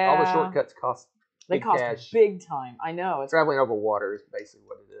 Yeah. All the shortcuts cost. They cost cash. big time. I know. It's traveling over water is basically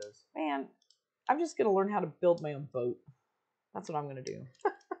what it is. Man, I'm just gonna learn how to build my own boat. That's what I'm gonna do.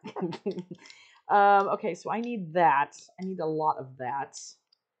 Okay, so I need that. I need a lot of that.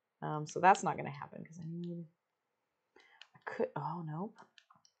 So that's not gonna happen because I could. Oh nope.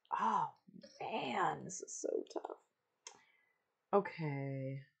 Oh man, this is so tough.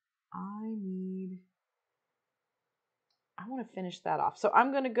 Okay, I want to finish that off. So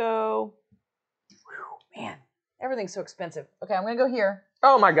I'm gonna go. Whew, man, everything's so expensive. Okay, I'm gonna go here.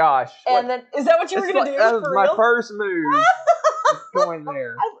 Oh my gosh! And then is that what you were gonna do? That was my first move. Going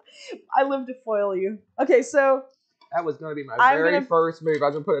there. I live to foil you. Okay, so that was gonna be my very first move. I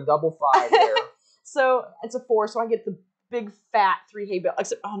was gonna put a double 5 there. So it's a 4. So I get the big fat 3 hay bale.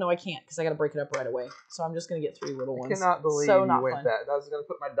 Except, oh no, I can't because I gotta break it up right away. So I'm just gonna get 3 little ones. I cannot believe you went that. I was gonna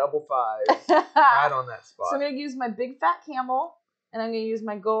put my double 5 right on that spot. So I'm gonna use my big fat camel, and I'm gonna use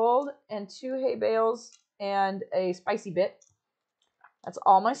my gold and 2 hay bales and a spicy bit. That's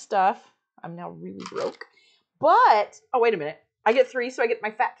all my stuff. I'm now really broke. But oh wait a minute, I get 3, so I get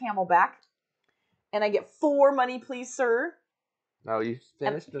my fat camel back, and I get 4 money, please, sir. No, you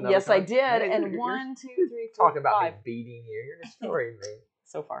finished another Yes, I time? did. Man, And you're 1, 2, 3, 4, talking about 5. me beating you. You're destroying me.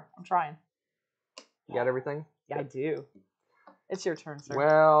 So far, I'm trying. You got everything? Yeah, I do. It's your turn, sir.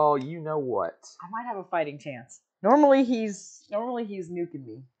 Well, you know what? I might have a fighting chance. Normally he's nuking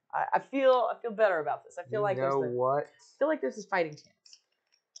me. I feel better about this. I feel like there's what? I feel like there's this fighting chance.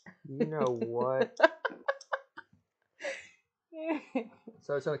 You know what?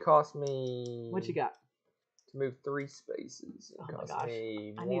 So it's gonna cost me. What you got? To move 3 spaces. Oh my gosh! I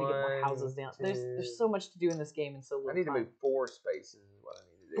need to get more houses down. There's so much to do in this game and so little I need to move 4 spaces. Is what I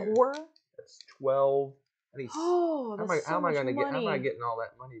need to do. 4? That's 12. I need. Oh, that's how am I gonna money. get? How am I getting all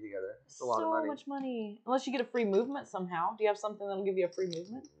that money together? That's a lot of money. So much money. Unless you get a free movement somehow. Do you have something that'll give you a free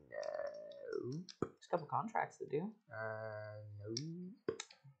movement? No. There's a couple contracts that do. No.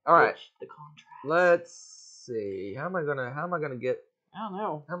 All right. The contract. Let's see. How am I gonna get? I don't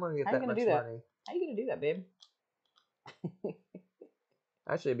know. How am I gonna get How that you much gonna do that? money? How you gonna do that, babe?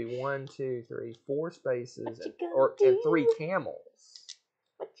 Actually, it'd be 1, 2, 3, 4 spaces, and 3 camels.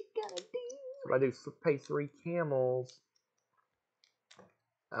 What you gonna do? So if I do pay 3 camels,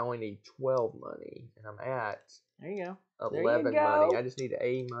 I only need 12 money, and I'm at There you go. 11 money. I just need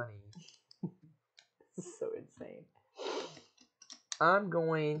A money. This is so insane. I'm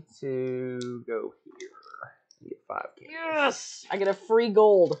going to go here. Get 5 camels. Yes! I get a free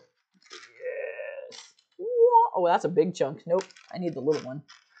gold. Yes. Oh, that's a big chunk. Nope. I need the little one.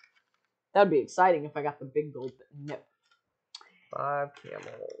 That would be exciting if I got the big gold, but no. 5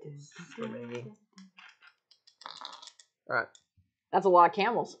 camels for me. Alright. That's a lot of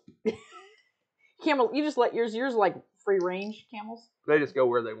camels. Camels, you just let yours like free range camels? They just go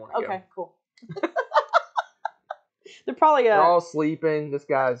where they want to go. Okay, cool. They're probably They're all sleeping. This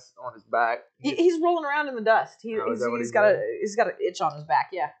guy's on his back. He's rolling around in the dust. He's got an itch on his back.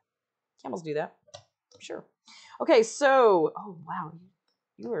 Yeah, camels do that. Sure. Okay, so wow,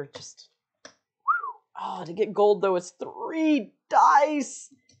 you are just to get gold though it's 3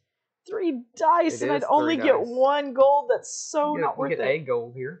 dice. 3 dice, and I'd only get 1 gold. That's so not worth it. You get a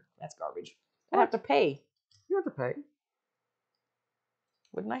gold here. That's garbage. I have to pay. You have to pay.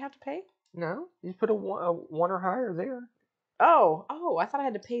 Wouldn't I have to pay? No, you put a 1 or higher there. Oh, I thought I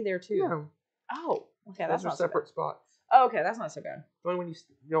had to pay there too. No. Oh, okay, that's not separate so bad. spots. Oh, okay, that's not so bad. When you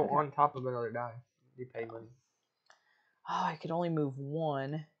go on top of another die, you pay money. Oh, I could only move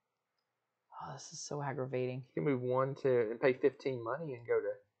 1. Oh, this is so aggravating. You can move 1 and pay 15 money and go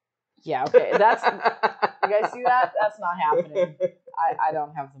to. Yeah, okay, that's. You guys see that? That's not happening. I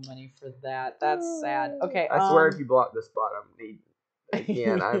don't have the money for that. That's sad. Okay. I swear, if you block this spot, I'm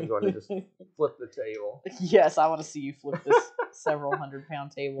going to just flip the table. Yes, I want to see you flip this several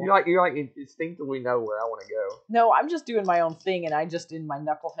 100-pound table. You like instinctively know where I want to go. No, I'm just doing my own thing, and I just, in my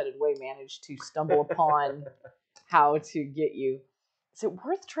knuckleheaded way, managed to stumble upon how to get you. Is it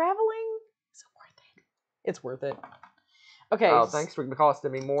worth traveling? Is it worth it? It's worth it. Okay. Oh, thanks for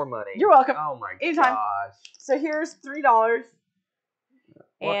costing me more money. You're welcome. Oh my Anytime. gosh. So here's $3,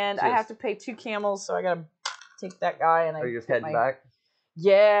 and I have to pay 2 camels, so I gotta take that guy and Are you just heading back?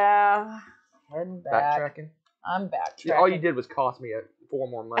 Yeah, heading back. Backtracking. I'm backtracking. Yeah, all you did was cost me 4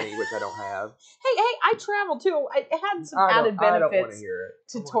 more money, which I don't have. Hey, I traveled too. It had some added benefits I don't want to hear it.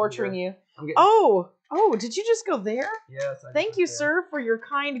 to torturing you. Getting... Oh, did you just go there? Yes. Thank you, sir, for your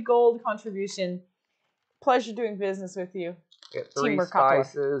kind gold contribution. Pleasure doing business with you. Get 3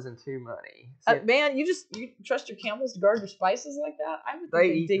 spices and 2 money. Man, you trust your camels to guard your spices like that? I would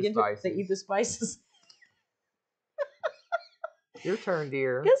think they eat the spices. Your turn,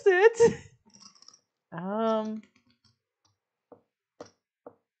 dear. Is it?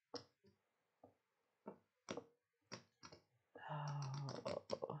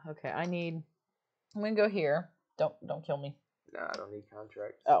 Okay, I'm gonna go here. Don't kill me. No, I don't need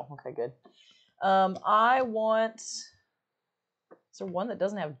contracts. Oh, okay, good. I want. Is there one that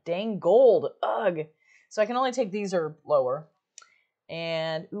doesn't have dang gold? Ugh. So I can only take these or lower.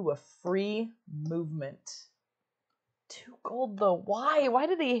 And a free movement. 2 gold though. Why? Why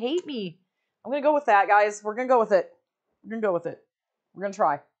do they hate me? I'm gonna go with that, guys. We're gonna go with it. We're gonna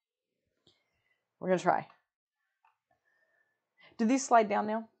try. Do these slide down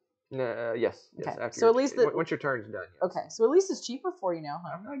now? No, yes. Okay. After so at least once your turn's done. Yes. Okay. So at least it's cheaper for you now,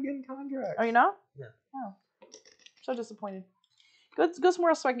 huh? I'm not getting contracts. Are you not? Yeah. Oh. So disappointed. Go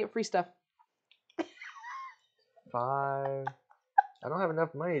somewhere else so I can get free stuff. 5. I don't have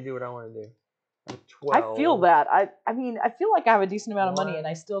enough money to do what I want to do. 12. I feel that. I mean, I feel like I have a decent amount of money and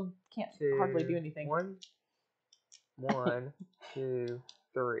I still can't hardly do anything. 1, 2,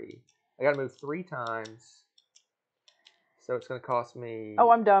 3. I got to move 3 times. So it's going to cost me... Oh,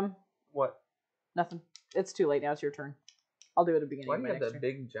 I'm dumb. What? Nothing. It's too late now. It's your turn. I'll do it at the beginning Why of do my you have next that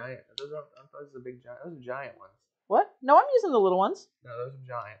turn. big giant? Those are the big giant. Those are giant ones. What? No, I'm using the little ones. No, those are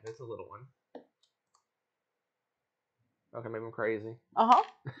giant. That's a little one. Okay, maybe I'm crazy.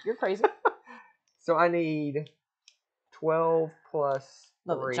 You're crazy. So I need 12 plus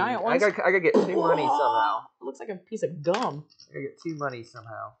No, the 3. giant ones. I gotta get 2 money somehow. It looks like a piece of gum. I gotta get 2 money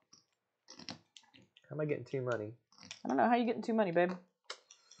somehow. How am I getting 2 money? I don't know. How you getting 2 money, babe?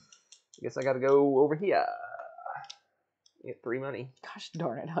 I guess I gotta go over here. Get 3 money. Gosh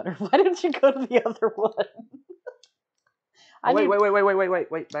darn it, Hunter. Why didn't you go to the other one? Oh, wait.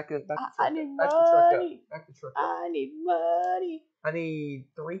 Back the truck I up. need Back the truck up. money. Back the truck up. I need money. I need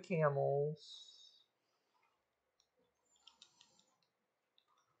 3 camels.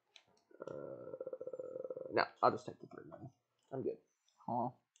 No, I'll just take the 3 money. I'm good.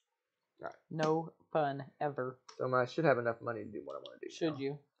 Oh. Alright. No fun ever. So I should have enough money to do what I want to do. Should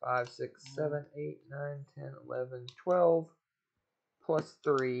you? 5, 6, 7, 8, 9, 10, 11, 12. Plus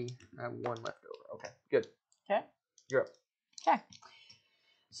 3. I have 1 left over. Okay, good. Okay. You're up. Okay.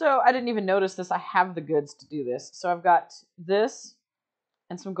 So I didn't even notice this. I have the goods to do this. So I've got this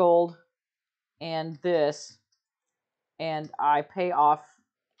and some gold and this, and I pay off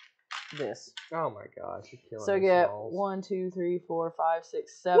this. Oh my gosh, you're killing me. So I get Smalls. 1, 2, 3, 4, 5,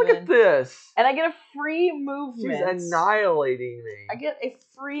 6, 7. Look at this. And I get a free movement. She's annihilating me. I get a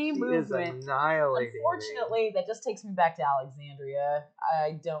free movement. Is annihilating Unfortunately, that just takes me back to Alexandria.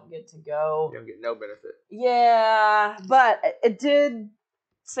 I don't get to go. You don't get no benefit. Yeah, but it did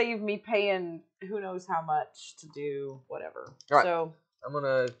save me paying who knows how much to do whatever. All right. So I'm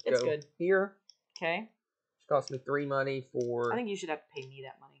gonna it's go good. here. Okay. It cost me 3 money for I think you should have to pay me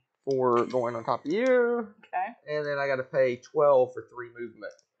that money. for going on top of you. Okay. And then I gotta pay 12 for 3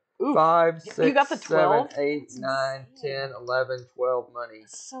 movement. Ooh. 5, 6, You got the 12? 7, 8, That's 9, insane. 10, 11, 12 money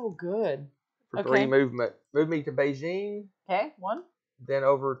That's so good. for Okay. 3 movement. Move me to Beijing, Okay, 1. then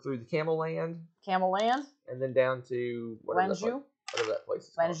over through the Camel Land, Camel Land. and then down to whatever that place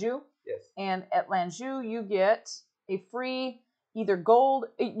is called. Lanzhou. Yes. And at Lanzhou, you get a free either gold.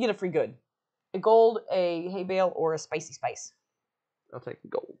 You get a free good. A gold, a hay bale, or a spicy spice. I'll take the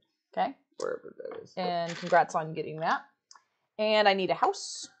gold, Okay. wherever that is. And congrats on getting that. And I need a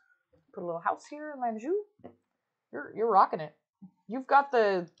house. Put a little house here in Lanzhou. You're rocking it. You've got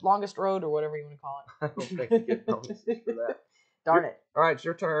the longest road or whatever you want to call it. I don't think you get bonuses for that. Darn it. All right, it's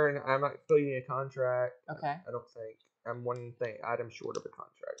your turn. I'm not filling a contract. Okay. I don't think. I'm one item short of a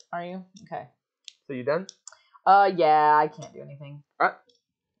contract. Are you? Okay. So you done? Yeah, I can't do anything. All right.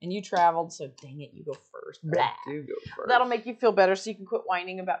 And you traveled, so dang it, you go first. Blah. I do go first. That'll make you feel better so you can quit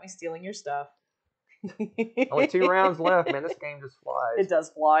whining about me stealing your stuff. Only 2 rounds left, man. This game just flies. It does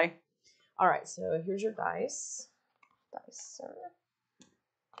fly. All right, so here's your dice. Dice, sir.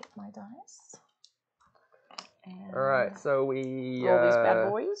 Get my dice. And All right, so we roll these bad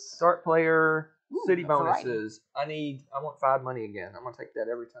boys. Start player, Ooh, city a variety. bonuses. I want 5 money again. I'm gonna take that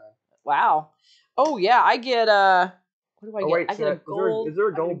every time. Wow. Oh yeah, I get what do I get? Wait, I get a gold. Is there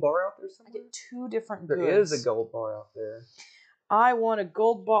a gold bar out there I somewhere? get 2 different There goods. is a gold bar out there. I want a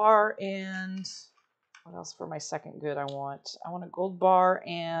gold bar and what else for my second good? I want a gold bar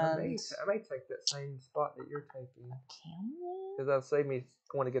and I may take that same spot that you're taking camel. because that'll save me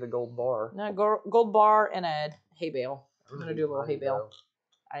going to get a gold bar. No, gold bar and a hay bale. I'm gonna do a little Money, hay bale.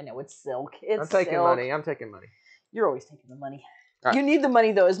 though. I know it's silk. It's I'm taking silk. money. I'm taking money. You're always taking the money. All right. You need the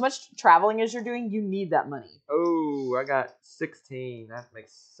money though. As much traveling as you're doing, you need that money. Oh, I got 16. That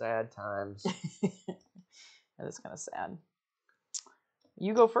makes sad times. That is kind of sad.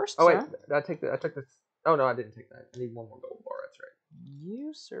 You go first. Oh wait, sir. did I took the. Oh no, I didn't take that. I need 1 more gold bar. That's right.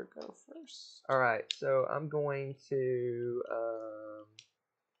 You sir go first. All right, so I'm going to.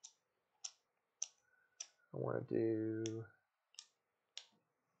 I want to do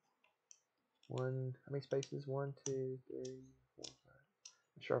 1. How many spaces? 1, 2, 3, 4, 5.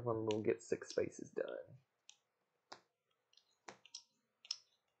 I'm sure if I'm going to get 6 spaces done.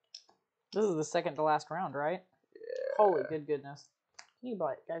 This is the second to last round, right? Yeah. Holy good goodness. Can you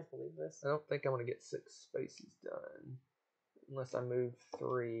guys believe this? I don't think I'm going to get 6 spaces done unless I move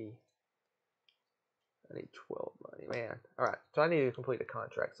 3. I need 12 money, man. All right, so I need to complete a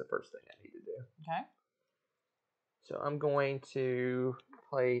contract. It's the first thing I need to do. Okay. So I'm going to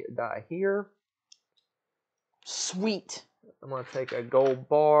play a die here. Sweet. I'm going to take a gold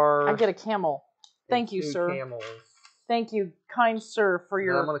bar. I get a camel. Thank you, 2 sir. Camels. Thank you, kind sir, for And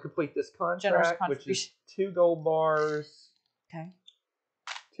your I'm going to complete this generous contract, which is contribution. 2 gold bars, Okay.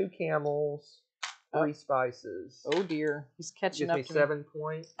 2 camels, 3 spices. Oh dear, he's catching Gives up me to 7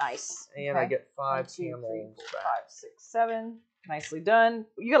 points, Nice. and Okay. I get 5 1, 2, 3, camels 4, back. 5, 6, 7. Nicely done.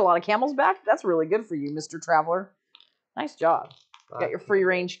 You got a lot of camels back. That's really good for you, Mr. Traveler. Nice job. Five Got your free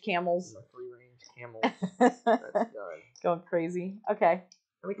range camels. My free range camels. That's done. Going crazy. Okay.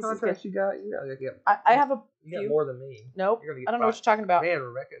 How many contracts you got? I have a You got few. more than me. Nope. You're gonna get I don't know what you're talking about. Man,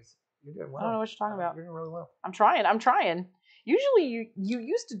 you're doing well. I don't know what you're talking about. You're doing really well. I'm trying. Usually you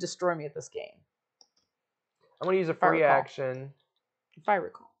used to destroy me at this game. I'm gonna use a free action. If I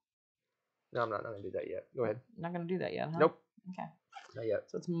recall. No, I'm not gonna do that yet. Go ahead. Not gonna do that yet, huh? Nope. Okay. Not yet.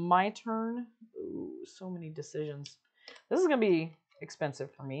 So it's my turn. Ooh, so many decisions. This is gonna be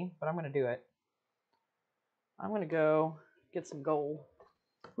expensive for me, but I'm gonna do it. I'm gonna go get some gold.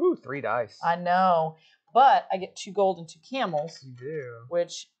 Ooh, 3 dice. I know, but I get 2 gold and 2 camels. You do.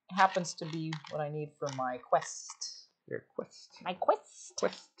 Which happens to be what I need for my quest. Your quest. My quest.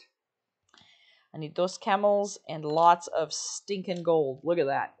 Quest. I need those camels and lots of stinking gold. Look at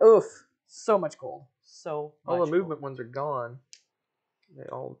that. Oof. So much gold. So much All the movement gold. ones are gone. They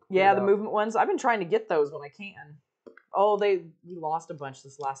all Yeah, the movement ones. I've been trying to get those when I can. Oh, we lost a bunch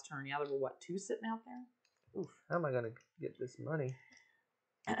this last turn. Yeah, there were what, 2 sitting out there? Oof. How am I gonna get this money?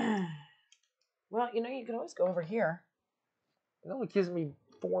 Well, you know, you can always go over here. It only gives me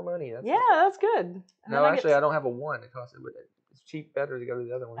 4 money. That's good. And no, actually, I don't have a 1. It's cheap better to go to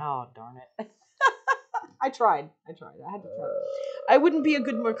the other one. Oh, darn it. I tried. I had to try. I wouldn't be a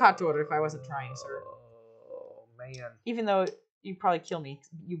good mercator if I wasn't trying, sir. Oh, man. Even though you'd probably kill me,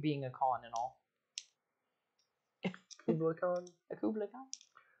 you being a Khan and all. Kublai Khan? A Kublai Khan?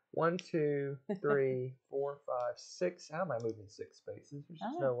 1, 2, 3, 4, 5, 6. How am I moving 6 spaces? There's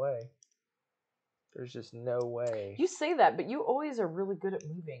just no way. There's just no way. You say that, but you always are really good at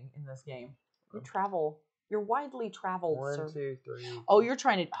moving in this game. You travel. You're widely traveled, 1, sir. 2, 3. Oh, you're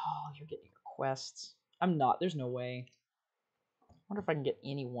trying to... Oh, you're getting your quests. I'm not. There's no way. I wonder if I can get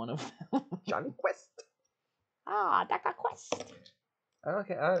any one of them. Johnny Quest. Ah, Daka Quest.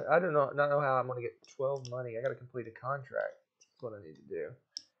 I do not know how I'm going to get 12 money. I got to complete a contract. That's what I need to do.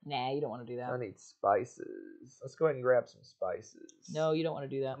 Nah, you don't want to do that. I need spices. Let's go ahead and grab some spices. No, you don't want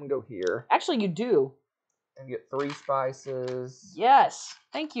to do that. I'm going to go here. Actually, you do. And get 3 spices. Yes.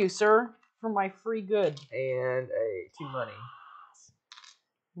 Thank you, sir, for my free good. And 2 money.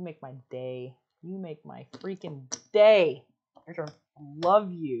 You make my day. You make my freaking day. Your turn. I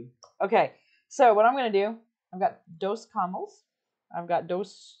love you. Okay, so what I'm going to do, I've got dos camels. I've got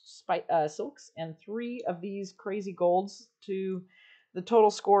dos silks and 3 of these crazy golds to the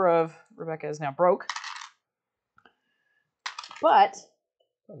total score of Rebecca is now broke. But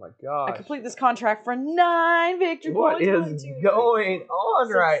oh my gosh. I complete this contract for 9 victory what points. What is going on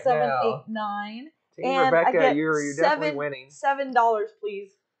 6, right 7, now? 8, 9. Team And Rebecca, I get you're definitely winning. $7,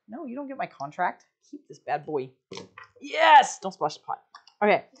 please. No, you don't get my contract. Keep this bad boy. Yes! Don't splash the pot.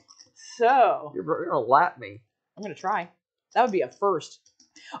 Okay, so You're going to lap me. I'm going to try. That would be a first.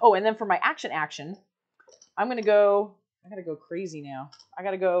 Oh, and then for my action, I'm going to go... I got to go crazy now. I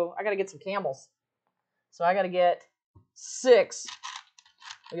got to get some camels. So I got to get 6.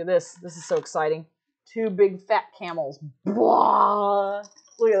 Look at this. This is so exciting. 2 big fat camels. Blah!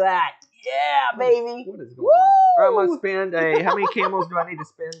 Look at that. Yeah, baby. What is going on? All right, I'm going to spend how many camels do I need to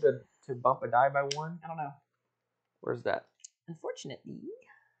spend to bump a die by 1? I don't know. Where's that? Unfortunately.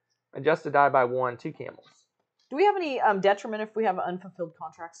 Adjust a die by 1, 2 camels. Do we have any detriment if we have unfulfilled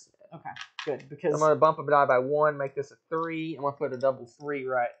contracts? Okay, good. Because I'm going to bump a die by 1, make this a 3. I'm going to put a double 3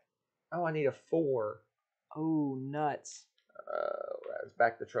 right. Oh, I need a 4. Oh, nuts. Right, let's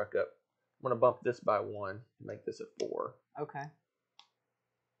back the truck up. I'm going to bump this by 1 to make this a 4. Okay.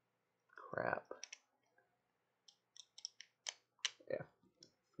 Crap. Yeah.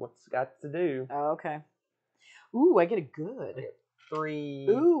 What's got to do? Oh, okay. Ooh, I get a good. I get 3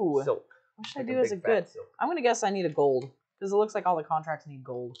 Ooh. silk. What should I do as a good? Silk. I'm going to guess I need a gold. Because it looks like all the contracts need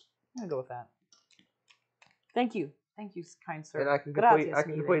gold. I'm going to go with that. Thank you. Thank you, kind sir. And I can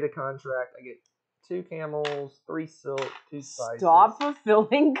complete a contract. I get 2 camels, 3 silk, 2 spices. Stop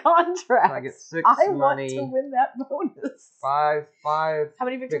fulfilling contracts. I get 6 I money. Want to win that bonus. 5. How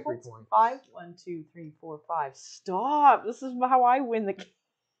many victory points? 5. 1, 2, 3, 4, 5. Stop. This is how I win the game.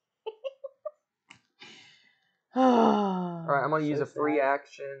 All right, I'm going to use a free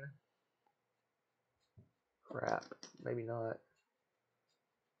action. Crap. Maybe not.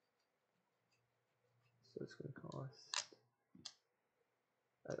 So it's going to cost...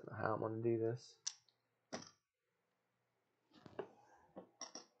 I don't know how I'm going to do this.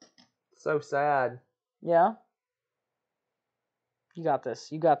 So sad. Yeah? You got this.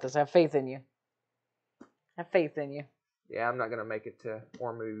 You got this. I have faith in you. I have faith in you. Yeah, I'm not going to make it to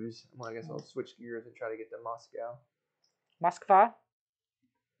Hormuz. Well, I guess I'll switch gears and try to get to Moscow. Moskva?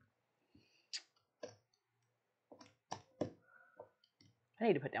 I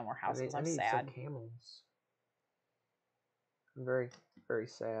need to put down more houses. I'm sad. Some camels. I'm very, very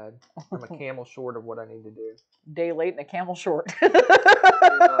sad. I'm a camel short of what I need to do. Day late and a camel short.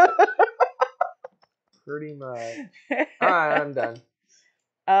 Pretty much. All right, I'm done.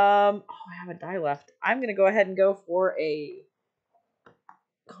 I have a die left. I'm gonna go ahead and go for a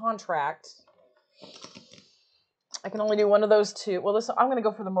contract. I can only do one of those two. Well, I'm gonna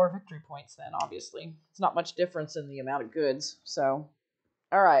go for the more victory points then. Obviously, it's not much difference in the amount of goods. So,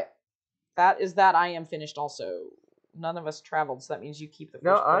 all right, that is that. I am finished. Also, none of us traveled, so that means you keep the first.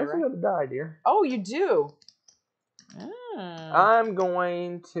 No, I play, right? have to die, dear. Oh, you do. I'm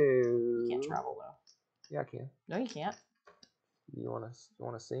going to. You can't travel though. Yeah, I can. No, you can't. You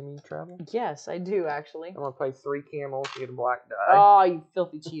wanna see me travel? Yes, I do actually. I'm gonna play 3 camels to get a black die. Oh, you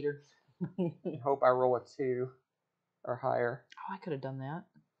filthy cheater! Hope I roll a 2 or higher. Oh, I could have done that.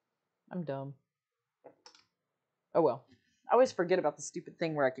 I'm dumb. Oh well. I always forget about the stupid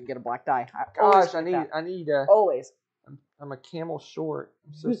thing where I can get a black die. Gosh, I need. Always. I'm a camel short.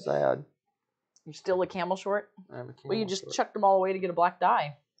 I'm so sad. You're still a camel short? I'm a camel Well, you just short. chucked them all away to get a black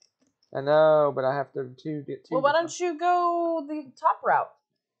die. I know, but I have to get 2. Well, why don't you go the top route?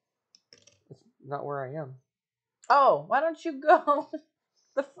 It's not where I am. Oh, why don't you go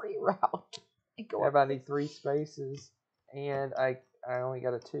the free route? I need 3 spaces, and I only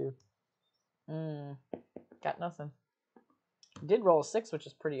got a 2. Got nothing. You did roll a 6, which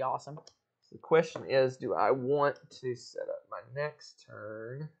is pretty awesome. The question is, do I want to set up my next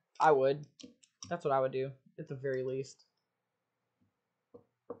turn? I would. That's what I would do, at the very least.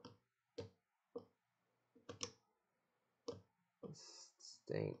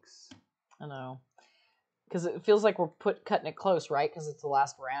 Stinks. I know. Because it feels like we're cutting it close, right? Because it's the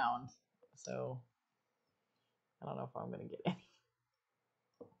last round. So, I don't know if I'm going to get any.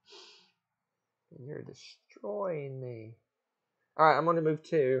 You're destroying me. Alright, I'm going to move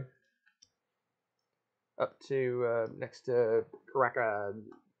 2. Up to, next to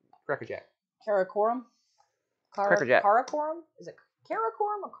Crackerjack. Karakorum? Crackerjack. Karakorum? Is it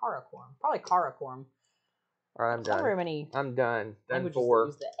Karakorum or Karakorum? Probably Karakorum. Alright, I'm done. Very many I'm done. Done languages for.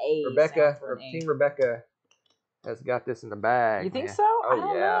 that use the A Rebecca, sound for or an A. Team Rebecca, has got this in the bag. You think man. so? Oh, I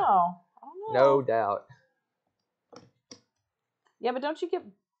don't yeah. know. No doubt. Yeah, but don't you get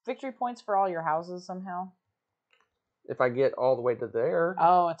victory points for all your houses somehow? If I get all the way to there.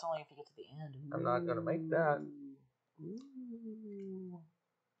 Oh, it's only if you get to the end. I'm not going to make that. Ooh.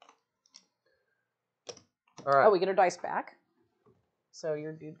 All right. Oh, we get our dice back. So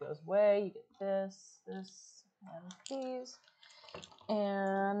your dude goes away. You get this, and these.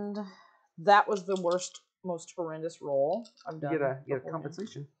 And that was the most horrendous roll I've done. You get a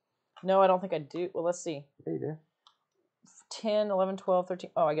compensation. No, I don't think I do. Well, let's see. Yeah, you do. 10, 11, 12,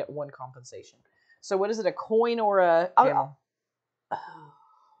 13. Oh, I get 1 compensation. So what is it, a coin or a... Camel.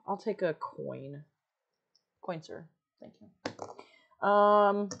 I'll take a coin. Coin, sir. Thank you.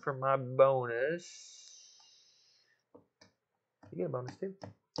 For my bonus. You get a bonus too.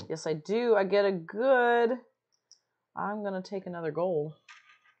 Yes, I do. I get a good... I'm going to take another gold.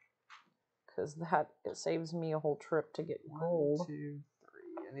 Because it saves me a whole trip to get gold. 1, 2,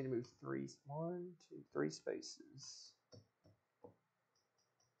 3. I need to move 3. 1, 2, 3 spaces.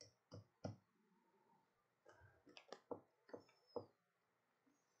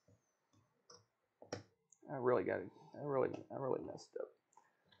 I really messed up.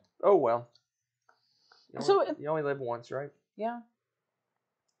 Oh well. You only live once, right? Yeah.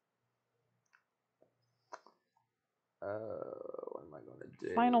 What am I going to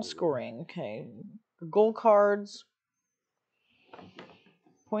do? Final scoring. Okay. Gold cards.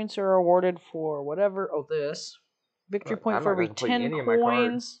 Points are awarded for whatever. Oh, this. Victory point for every 10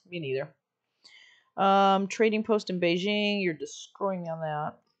 coins. Me neither. Trading post in Beijing. You're destroying me on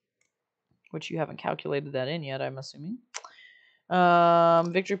that. Which you haven't calculated that in yet, I'm assuming.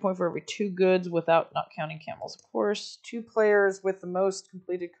 Victory point for every 2 goods without not counting camels, of course. 2 players with the most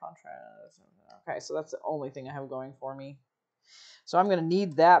completed contracts. Okay, so that's the only thing I have going for me. So I'm going to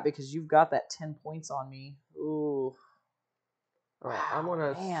need that because you've got that 10 points on me. Ooh. All right, I'm going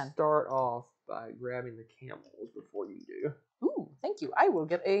to start off by grabbing the camels before you do. Ooh, thank you. I will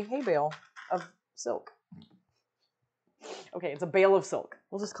get a hay bale of silk. Okay, it's a bale of silk.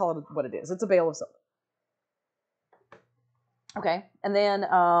 We'll just call it what it is. It's a bale of silk. Okay, and then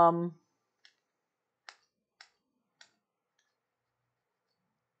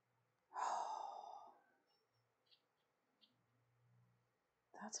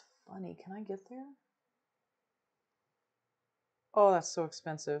that's funny. Can I get there? Oh, that's so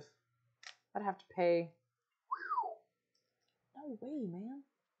expensive. I'd have to pay. No way, man.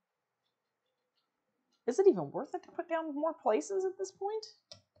 Is it even worth it to put down more places at this point?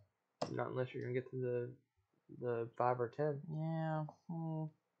 Not unless you're going to get to the 5 or 10. Yeah.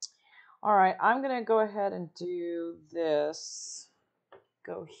 All right, I'm gonna go ahead and do this.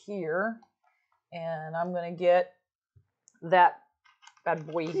 Go here, and I'm gonna get that bad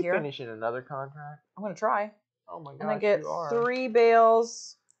boy You here. finishing another contract? I'm gonna try. Oh my gosh, And I get you are. 3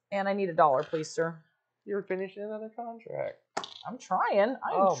 bales, and I need $1, please, sir. You're finishing another contract. I'm trying.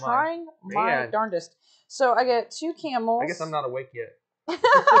 I'm trying my darndest. So I get 2 camels. I guess I'm not awake yet.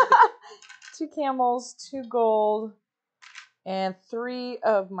 2 camels, 2 gold, and 3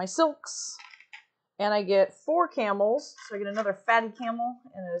 of my silks. And I get 4 camels. So I get another fatty camel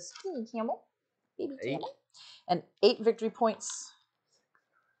and a skinny camel. Baby camel. And 8 victory points.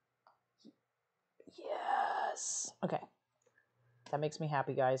 Yes. Okay. That makes me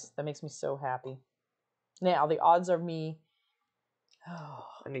happy, guys. That makes me so happy. Now, the odds are me. Oh.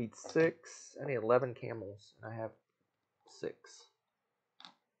 I need 6. I need 11 camels. And I have 6.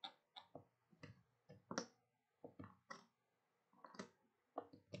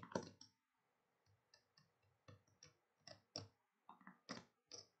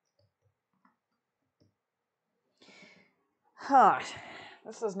 Huh.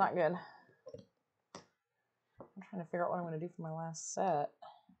 This is not good. I'm trying to figure out what I'm going to do for my last set.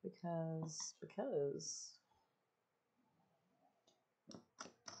 Because...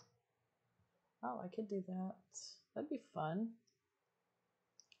 Oh, I could do that. That'd be fun.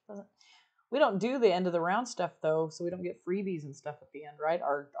 We don't do the end of the round stuff, though, so we don't get freebies and stuff at the end, right?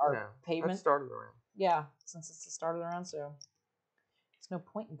 Our payment. That's start of the round. Yeah, since it's the start of the round, so there's no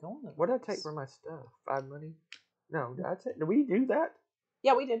point in going there. What did I take for my stuff? 5 money? No, did we do that?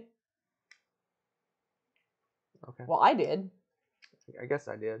 Yeah, we did. Okay. Well, I did. I guess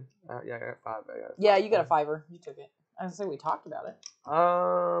I did. Yeah, I got 5. Yeah, you got a 5er. You took it. I was gonna say we talked about it.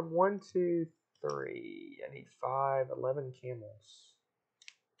 1, 2, 3. I need 5, 11 camels.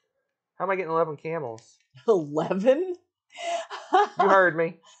 How am I getting 11 camels? 11? You heard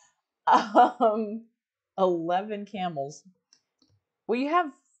me. 11 camels. Well, you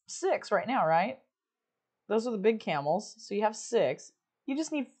have 6 right now, right? Those are the big camels. So you have 6. You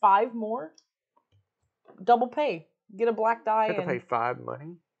just need 5 more. Double pay. Get a black die. You have to pay 5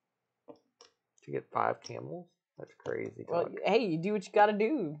 money to get 5 camels? That's crazy. Well, hey, you do what you got to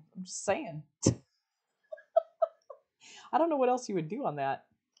do. I'm just saying. I don't know what else you would do on that.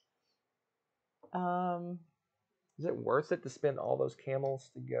 Is it worth it to spend all those camels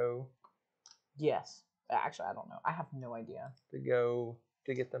to go? Yes. Actually, I don't know. I have no idea. To go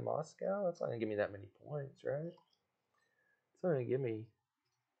to get to Moscow? That's not going to give me that many points, right? It's not going to give me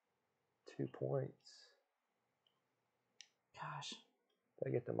 2 points. Gosh. If I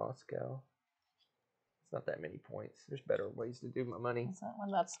get to Moscow. It's not that many points. There's better ways to do my money. Is that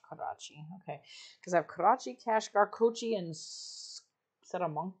one? That's Karachi. Okay. Because I have Karachi, Kashgar, Kochi, and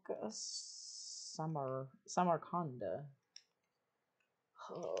Salamanca. Samarkanda.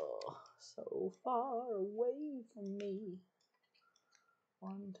 Oh, so far away from me.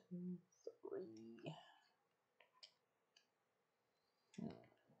 1, 2, 3.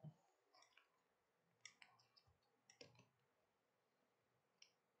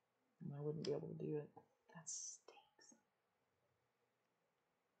 I wouldn't be able to do it. That stinks.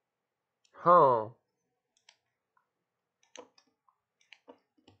 Huh.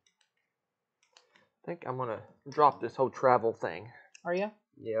 I think I'm going to drop this whole travel thing. Are you?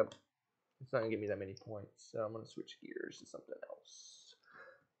 Yep. It's not going to give me that many points, so I'm going to switch gears to something else.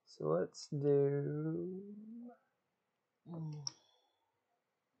 So let's do... Only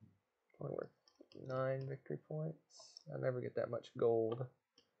worth 9 victory points. I never get that much gold.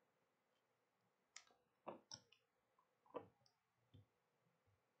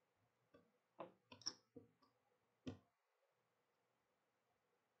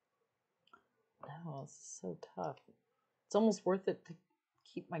 Oh, this is so tough. It's almost worth it to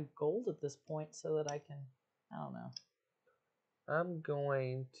keep my gold at this point so that I can, I don't know. I'm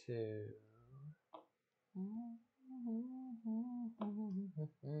going to...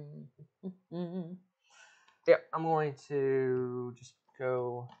 Yeah, I'm going to just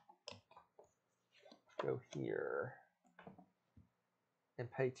go here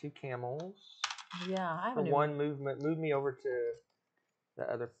and pay 2 camels. Yeah, I haven't. For 1 movement, move me over to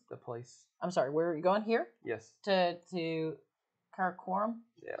the place. I'm sorry, where are you going here? Yes. To Karakoram?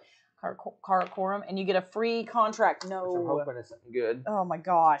 Yeah. Karakoram, and you get a free contract. No. Which I'm hoping it's something good. Oh my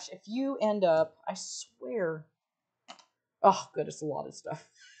gosh. If you end up, I swear. Oh, good, it's a lot of stuff.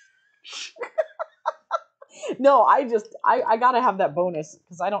 No, I gotta have that bonus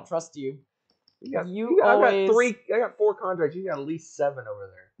because I don't trust you. I got 4 contracts. You got at least 7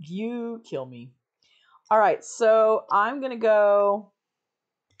 over there. You kill me. All right, so I'm gonna go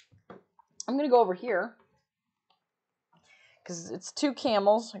over here, because it's 2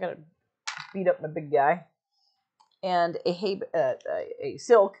 camels. I gotta beat up my big guy, and a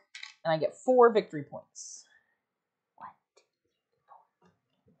silk, and I get 4 victory points.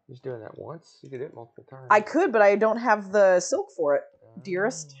 Just doing that once? You could do it multiple times. I could, but I don't have the silk for it,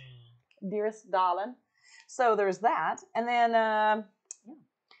 dearest darling. So there's that, and then yeah.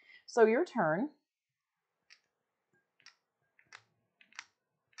 So your turn.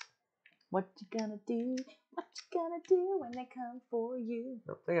 What you gonna do? What you gonna do when they come for you? I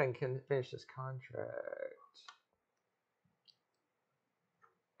don't think I can finish this contract.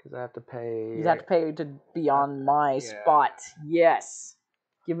 Because I have to pay... You have to pay to be on my spot. Yes.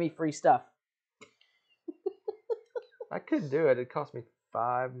 Give me free stuff. I could do it. It cost me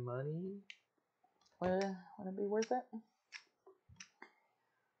 5 money. Would it be worth it?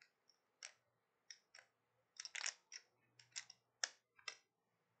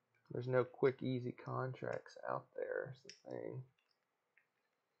 There's no quick, easy contracts out there, is the thing.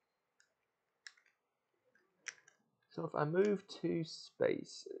 So if I move 2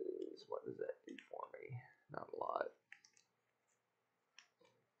 spaces, what does that do for me? Not a lot.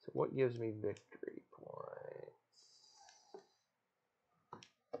 So what gives me victory points?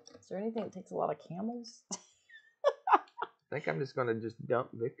 Is there anything that takes a lot of camels? I think I'm just going to just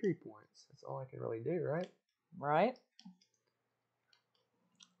dump victory points. That's all I can really do, right? Right?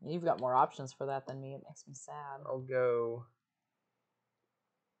 You've got more options for that than me. It makes me sad. I'll go...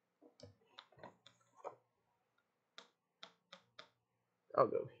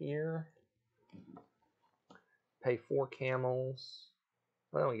 here. Pay 4 camels.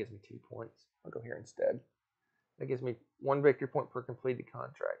 Well, that only gives me 2 points. I'll go here instead. That gives me 1 victory point per completed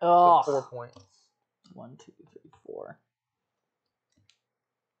contract. Oh. So 4 points. 1, 2, 3, 4.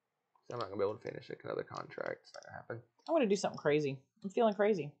 So I'm not going to be able to finish another contract. It's not going to happen. I want to do something crazy. I'm feeling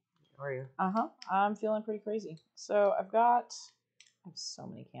crazy. Are you? Uh-huh. I'm feeling pretty crazy. So I have so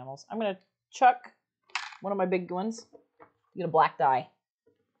many camels. I'm going to chuck one of my big ones. Get a black die.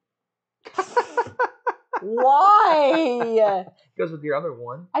 Why? Goes with your other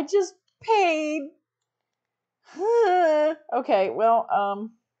one. I just paid. Okay, well,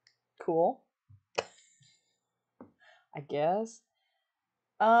 cool. I guess.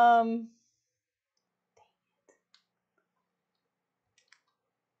 Dang it.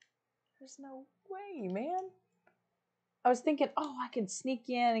 There's no way, man. I was thinking, oh, I could sneak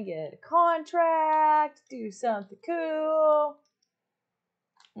in and get a contract, do something cool.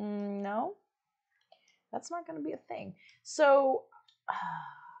 No. That's not going to be a thing. So,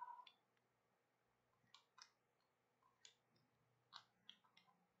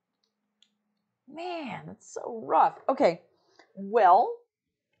 man, that's so rough. Okay, well,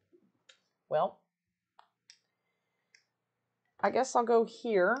 I guess I'll go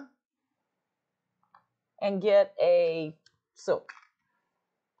here and get a silk.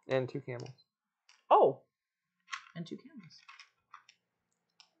 And 2 camels. Oh, and 2 camels.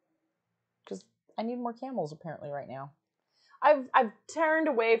 Because I need more camels apparently right now. I've turned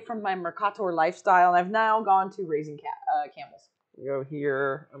away from my Mercator lifestyle and I've now gone to raising camels. Go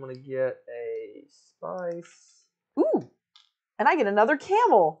here. I'm going to get a spice. Ooh, and I get another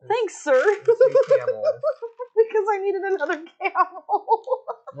camel. Thanks, sir. 2 camels. Because I needed another camel.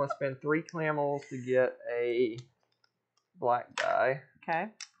 I'm going to spend 3 camels to get a black die. Okay.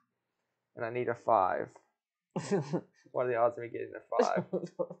 And I need a 5. What are the odds of me getting a 5? I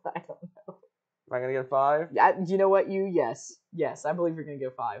don't know. Am I going to get a 5? You know what? Yes. Yes, I believe you're going to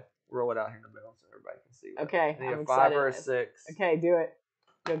get a 5. Roll it out here in the middle so everybody can see that. Okay, I need I'm a 5 excited. or a 6. Okay, do it.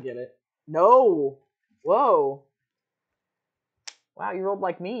 Go get it. No. Whoa. Wow, you rolled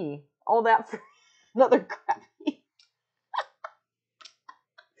like me. All that for another crappy.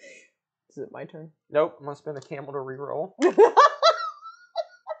 Is it my turn? Nope, I'm going to spend a camel to reroll. How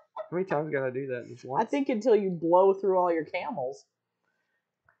many times can I do that? Just once? I think until you blow through all your camels.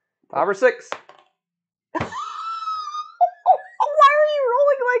 5 or 6. Why are you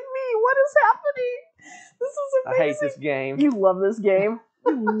rolling like me? What is happening? This is amazing. I hate this game. You love this game.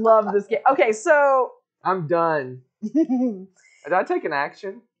 You love this game. Okay, so I'm done. Did I take an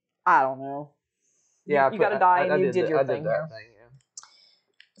action? I don't know. Yeah, you got to die and you did your thing. That thing, yeah.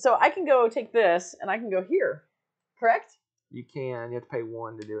 So I can go take this and I can go here. Correct? You can. You have to pay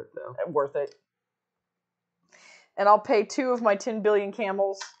 1 to do it, though. Worth it. And I'll pay 2 of my 10 billion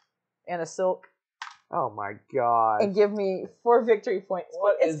camels and a silk. Oh my god. And give me 4 victory points.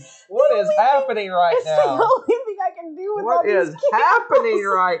 What is happening right now? It's the only thing I can do with all these camels. What is happening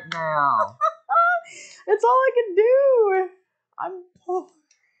right now? It's all I can do. I'm poor.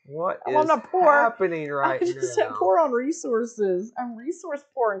 I'm not poor. Happening right now? I just said poor on resources. I'm resource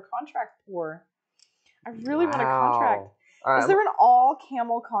poor and contract poor. I really want a contract. All right, Is there an all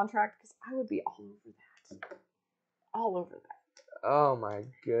camel contract? Because I would be all over that. All over that. Oh my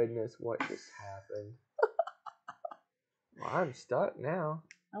goodness, what just happened? Well, I'm stuck now.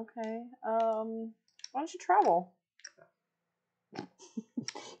 Okay. Why don't you travel?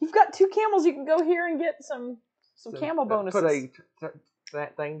 You've got 2 camels. You can go here and get some camel bonuses. Put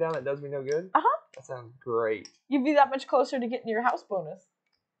that thing down that does me no good? Uh-huh. That sounds great. You'd be that much closer to getting your house bonus.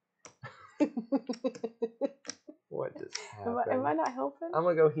 What just happened? Am I not helping? I'm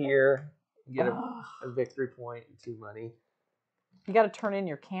going to go here, get a victory point and 2 money. You got to turn in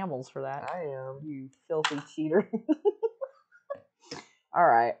your camels for that. I am. You filthy cheater. All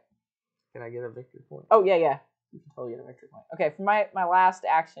right. Can I get a victory point? Oh, yeah. You can totally get a victory point. Okay, for my last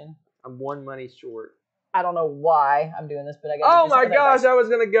action. I'm 1 money short. I don't know why I'm doing this, but I got. Oh my gosh, I was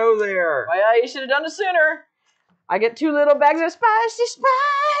going to go there. Well, yeah, you should have done it sooner. I get 2 little bags of spicy spice.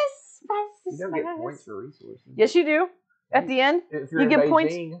 You don't get points for resources. Yes, you do. At the end, if you're you get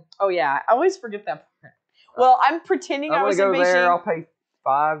points. Oh yeah, I always forget that part. Well, I'm pretending I was in Beijing. I'm gonna go there. I'll pay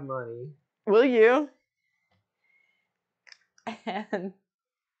 5 money. Will you? And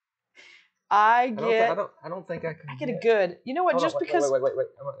I don't think I can. I get a good. You know what? Hold just on, because. Wait. I'm not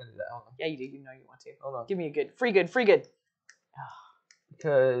gonna do that. Hold on. Yeah, you do. You know you want to. Hold on. Give me a good. Free good. Free good.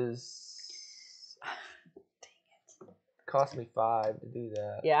 Because. Dang it. It cost me 5 to do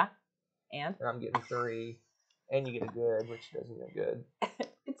that. Yeah. And I'm getting 3. And you get a good, which doesn't go good.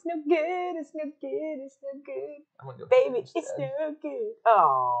 It's no good. It's no good. It's no good. I'm gonna go. Baby, it's no good.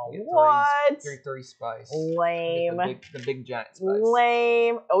 Oh, what? 3 spice. Lame. The big giant spice.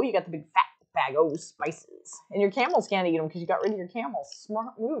 Lame. Oh, you got the big fat bag of spices. And your camels can't eat them because you got rid of your camels.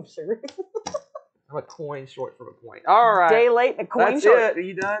 Smart move, sir. I'm a coin short from a point. All right. Day late and a coin That's short. it. Are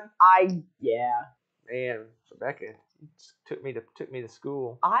you done? Yeah. Man, Rebecca took me to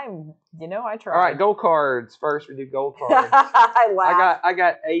school. I tried. All right, gold cards. First, we do gold cards. I laughed. I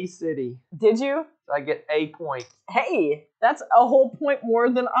got A city. Did you? So I get A point. Hey, that's a whole point more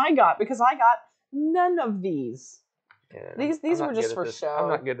than I got because I got none of these. Yeah, these were just for show. I'm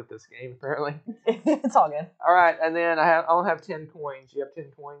not good at this game, apparently. It's all good. All right, and then I only have 10 coins. You have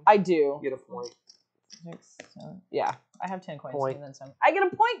 10 coins? I do. You get a point. 6, 7. Yeah, I have 10 coins and then some. I get a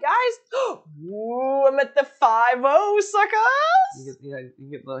point, guys. Ooh, I'm at the 5-0, suckers. You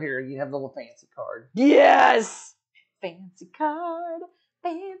get here. You have the little fancy card. Yes, fancy card.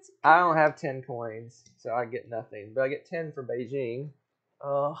 Fancy card. I don't have 10 coins, so I get nothing. But I get 10 for Beijing.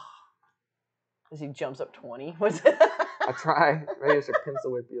 Ugh. As he jumps up 20. What's it? I try. Maybe I should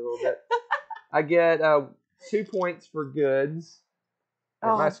pencil whip you a little bit. I get 2 points for goods.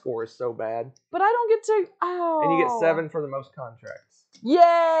 And my score is so bad. But I don't get to. Oh. And you get 7 for the most contracts. Yay!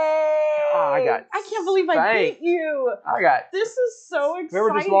 I can't believe I beat you. This is so exciting.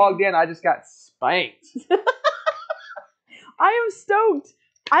 Whoever just logged in, I just got spanked. I am stoked.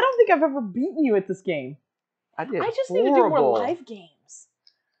 I don't think I've ever beaten you at this game. I did. I just need to do more live games.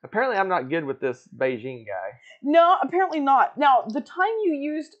 Apparently, I'm not good with this Beijing guy. No, apparently not. Now, the time you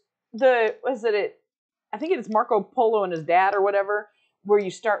used I think it's Marco Polo and his dad or whatever, where you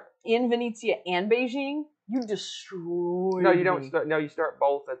start in Venezia and Beijing, you destroyed No, you don't start. No, you start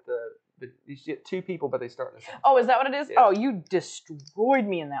both at you get 2 people, but they start in the same. Oh, is that what it is? Yeah. Oh, you destroyed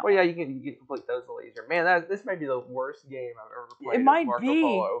me in that one. Well, yeah, you can complete those a little easier. Man, this may be the worst game I've ever played. It might Marco be.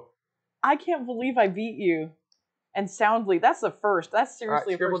 Polo. I can't believe I beat you. And soundly, that's the first. That's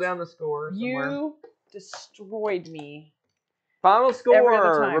seriously a first. Scribble down the score somewhere. You destroyed me. Final score. Every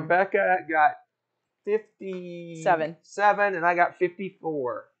other time. Rebecca got 57, and I got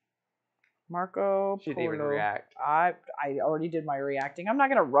 54. Marco Polo. She didn't even react. I already did my reacting. I'm not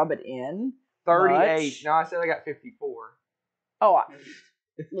gonna rub it in. 38. Much. No, I said I got 54. Oh,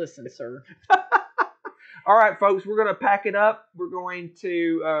 listen, sir. All right, folks, we're gonna pack it up. We're going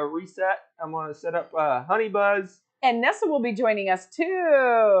to reset. I'm gonna set up Honey Buzz. And Nessa will be joining us too.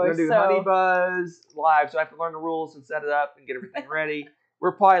 We're gonna do Honey Buzz live, so I have to learn the rules and set it up and get everything ready.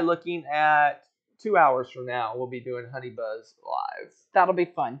 We're probably looking at 2 hours from now. We'll be doing Honey Buzz live. That'll be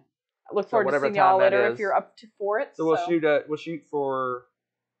fun. I look forward to seeing y'all later if you're up for it. So we'll shoot for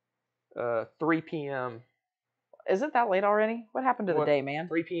 3 p.m. Is it that late already? What happened to the day, man?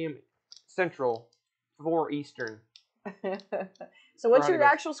 3 p.m. Central, 4 Eastern. So what's your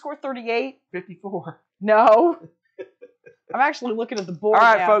actual score? 38? 54. No. I'm actually looking at the board All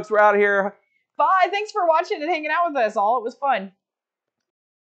right, now. folks, we're out of here. Bye. Thanks for watching and hanging out with us all. It was fun.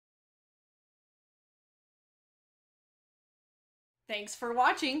 Thanks for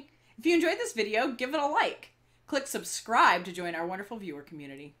watching. If you enjoyed this video, give it a like. Click subscribe to join our wonderful viewer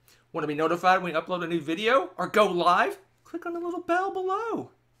community. Want to be notified when we upload a new video or go live? Click on the little bell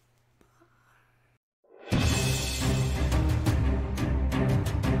below.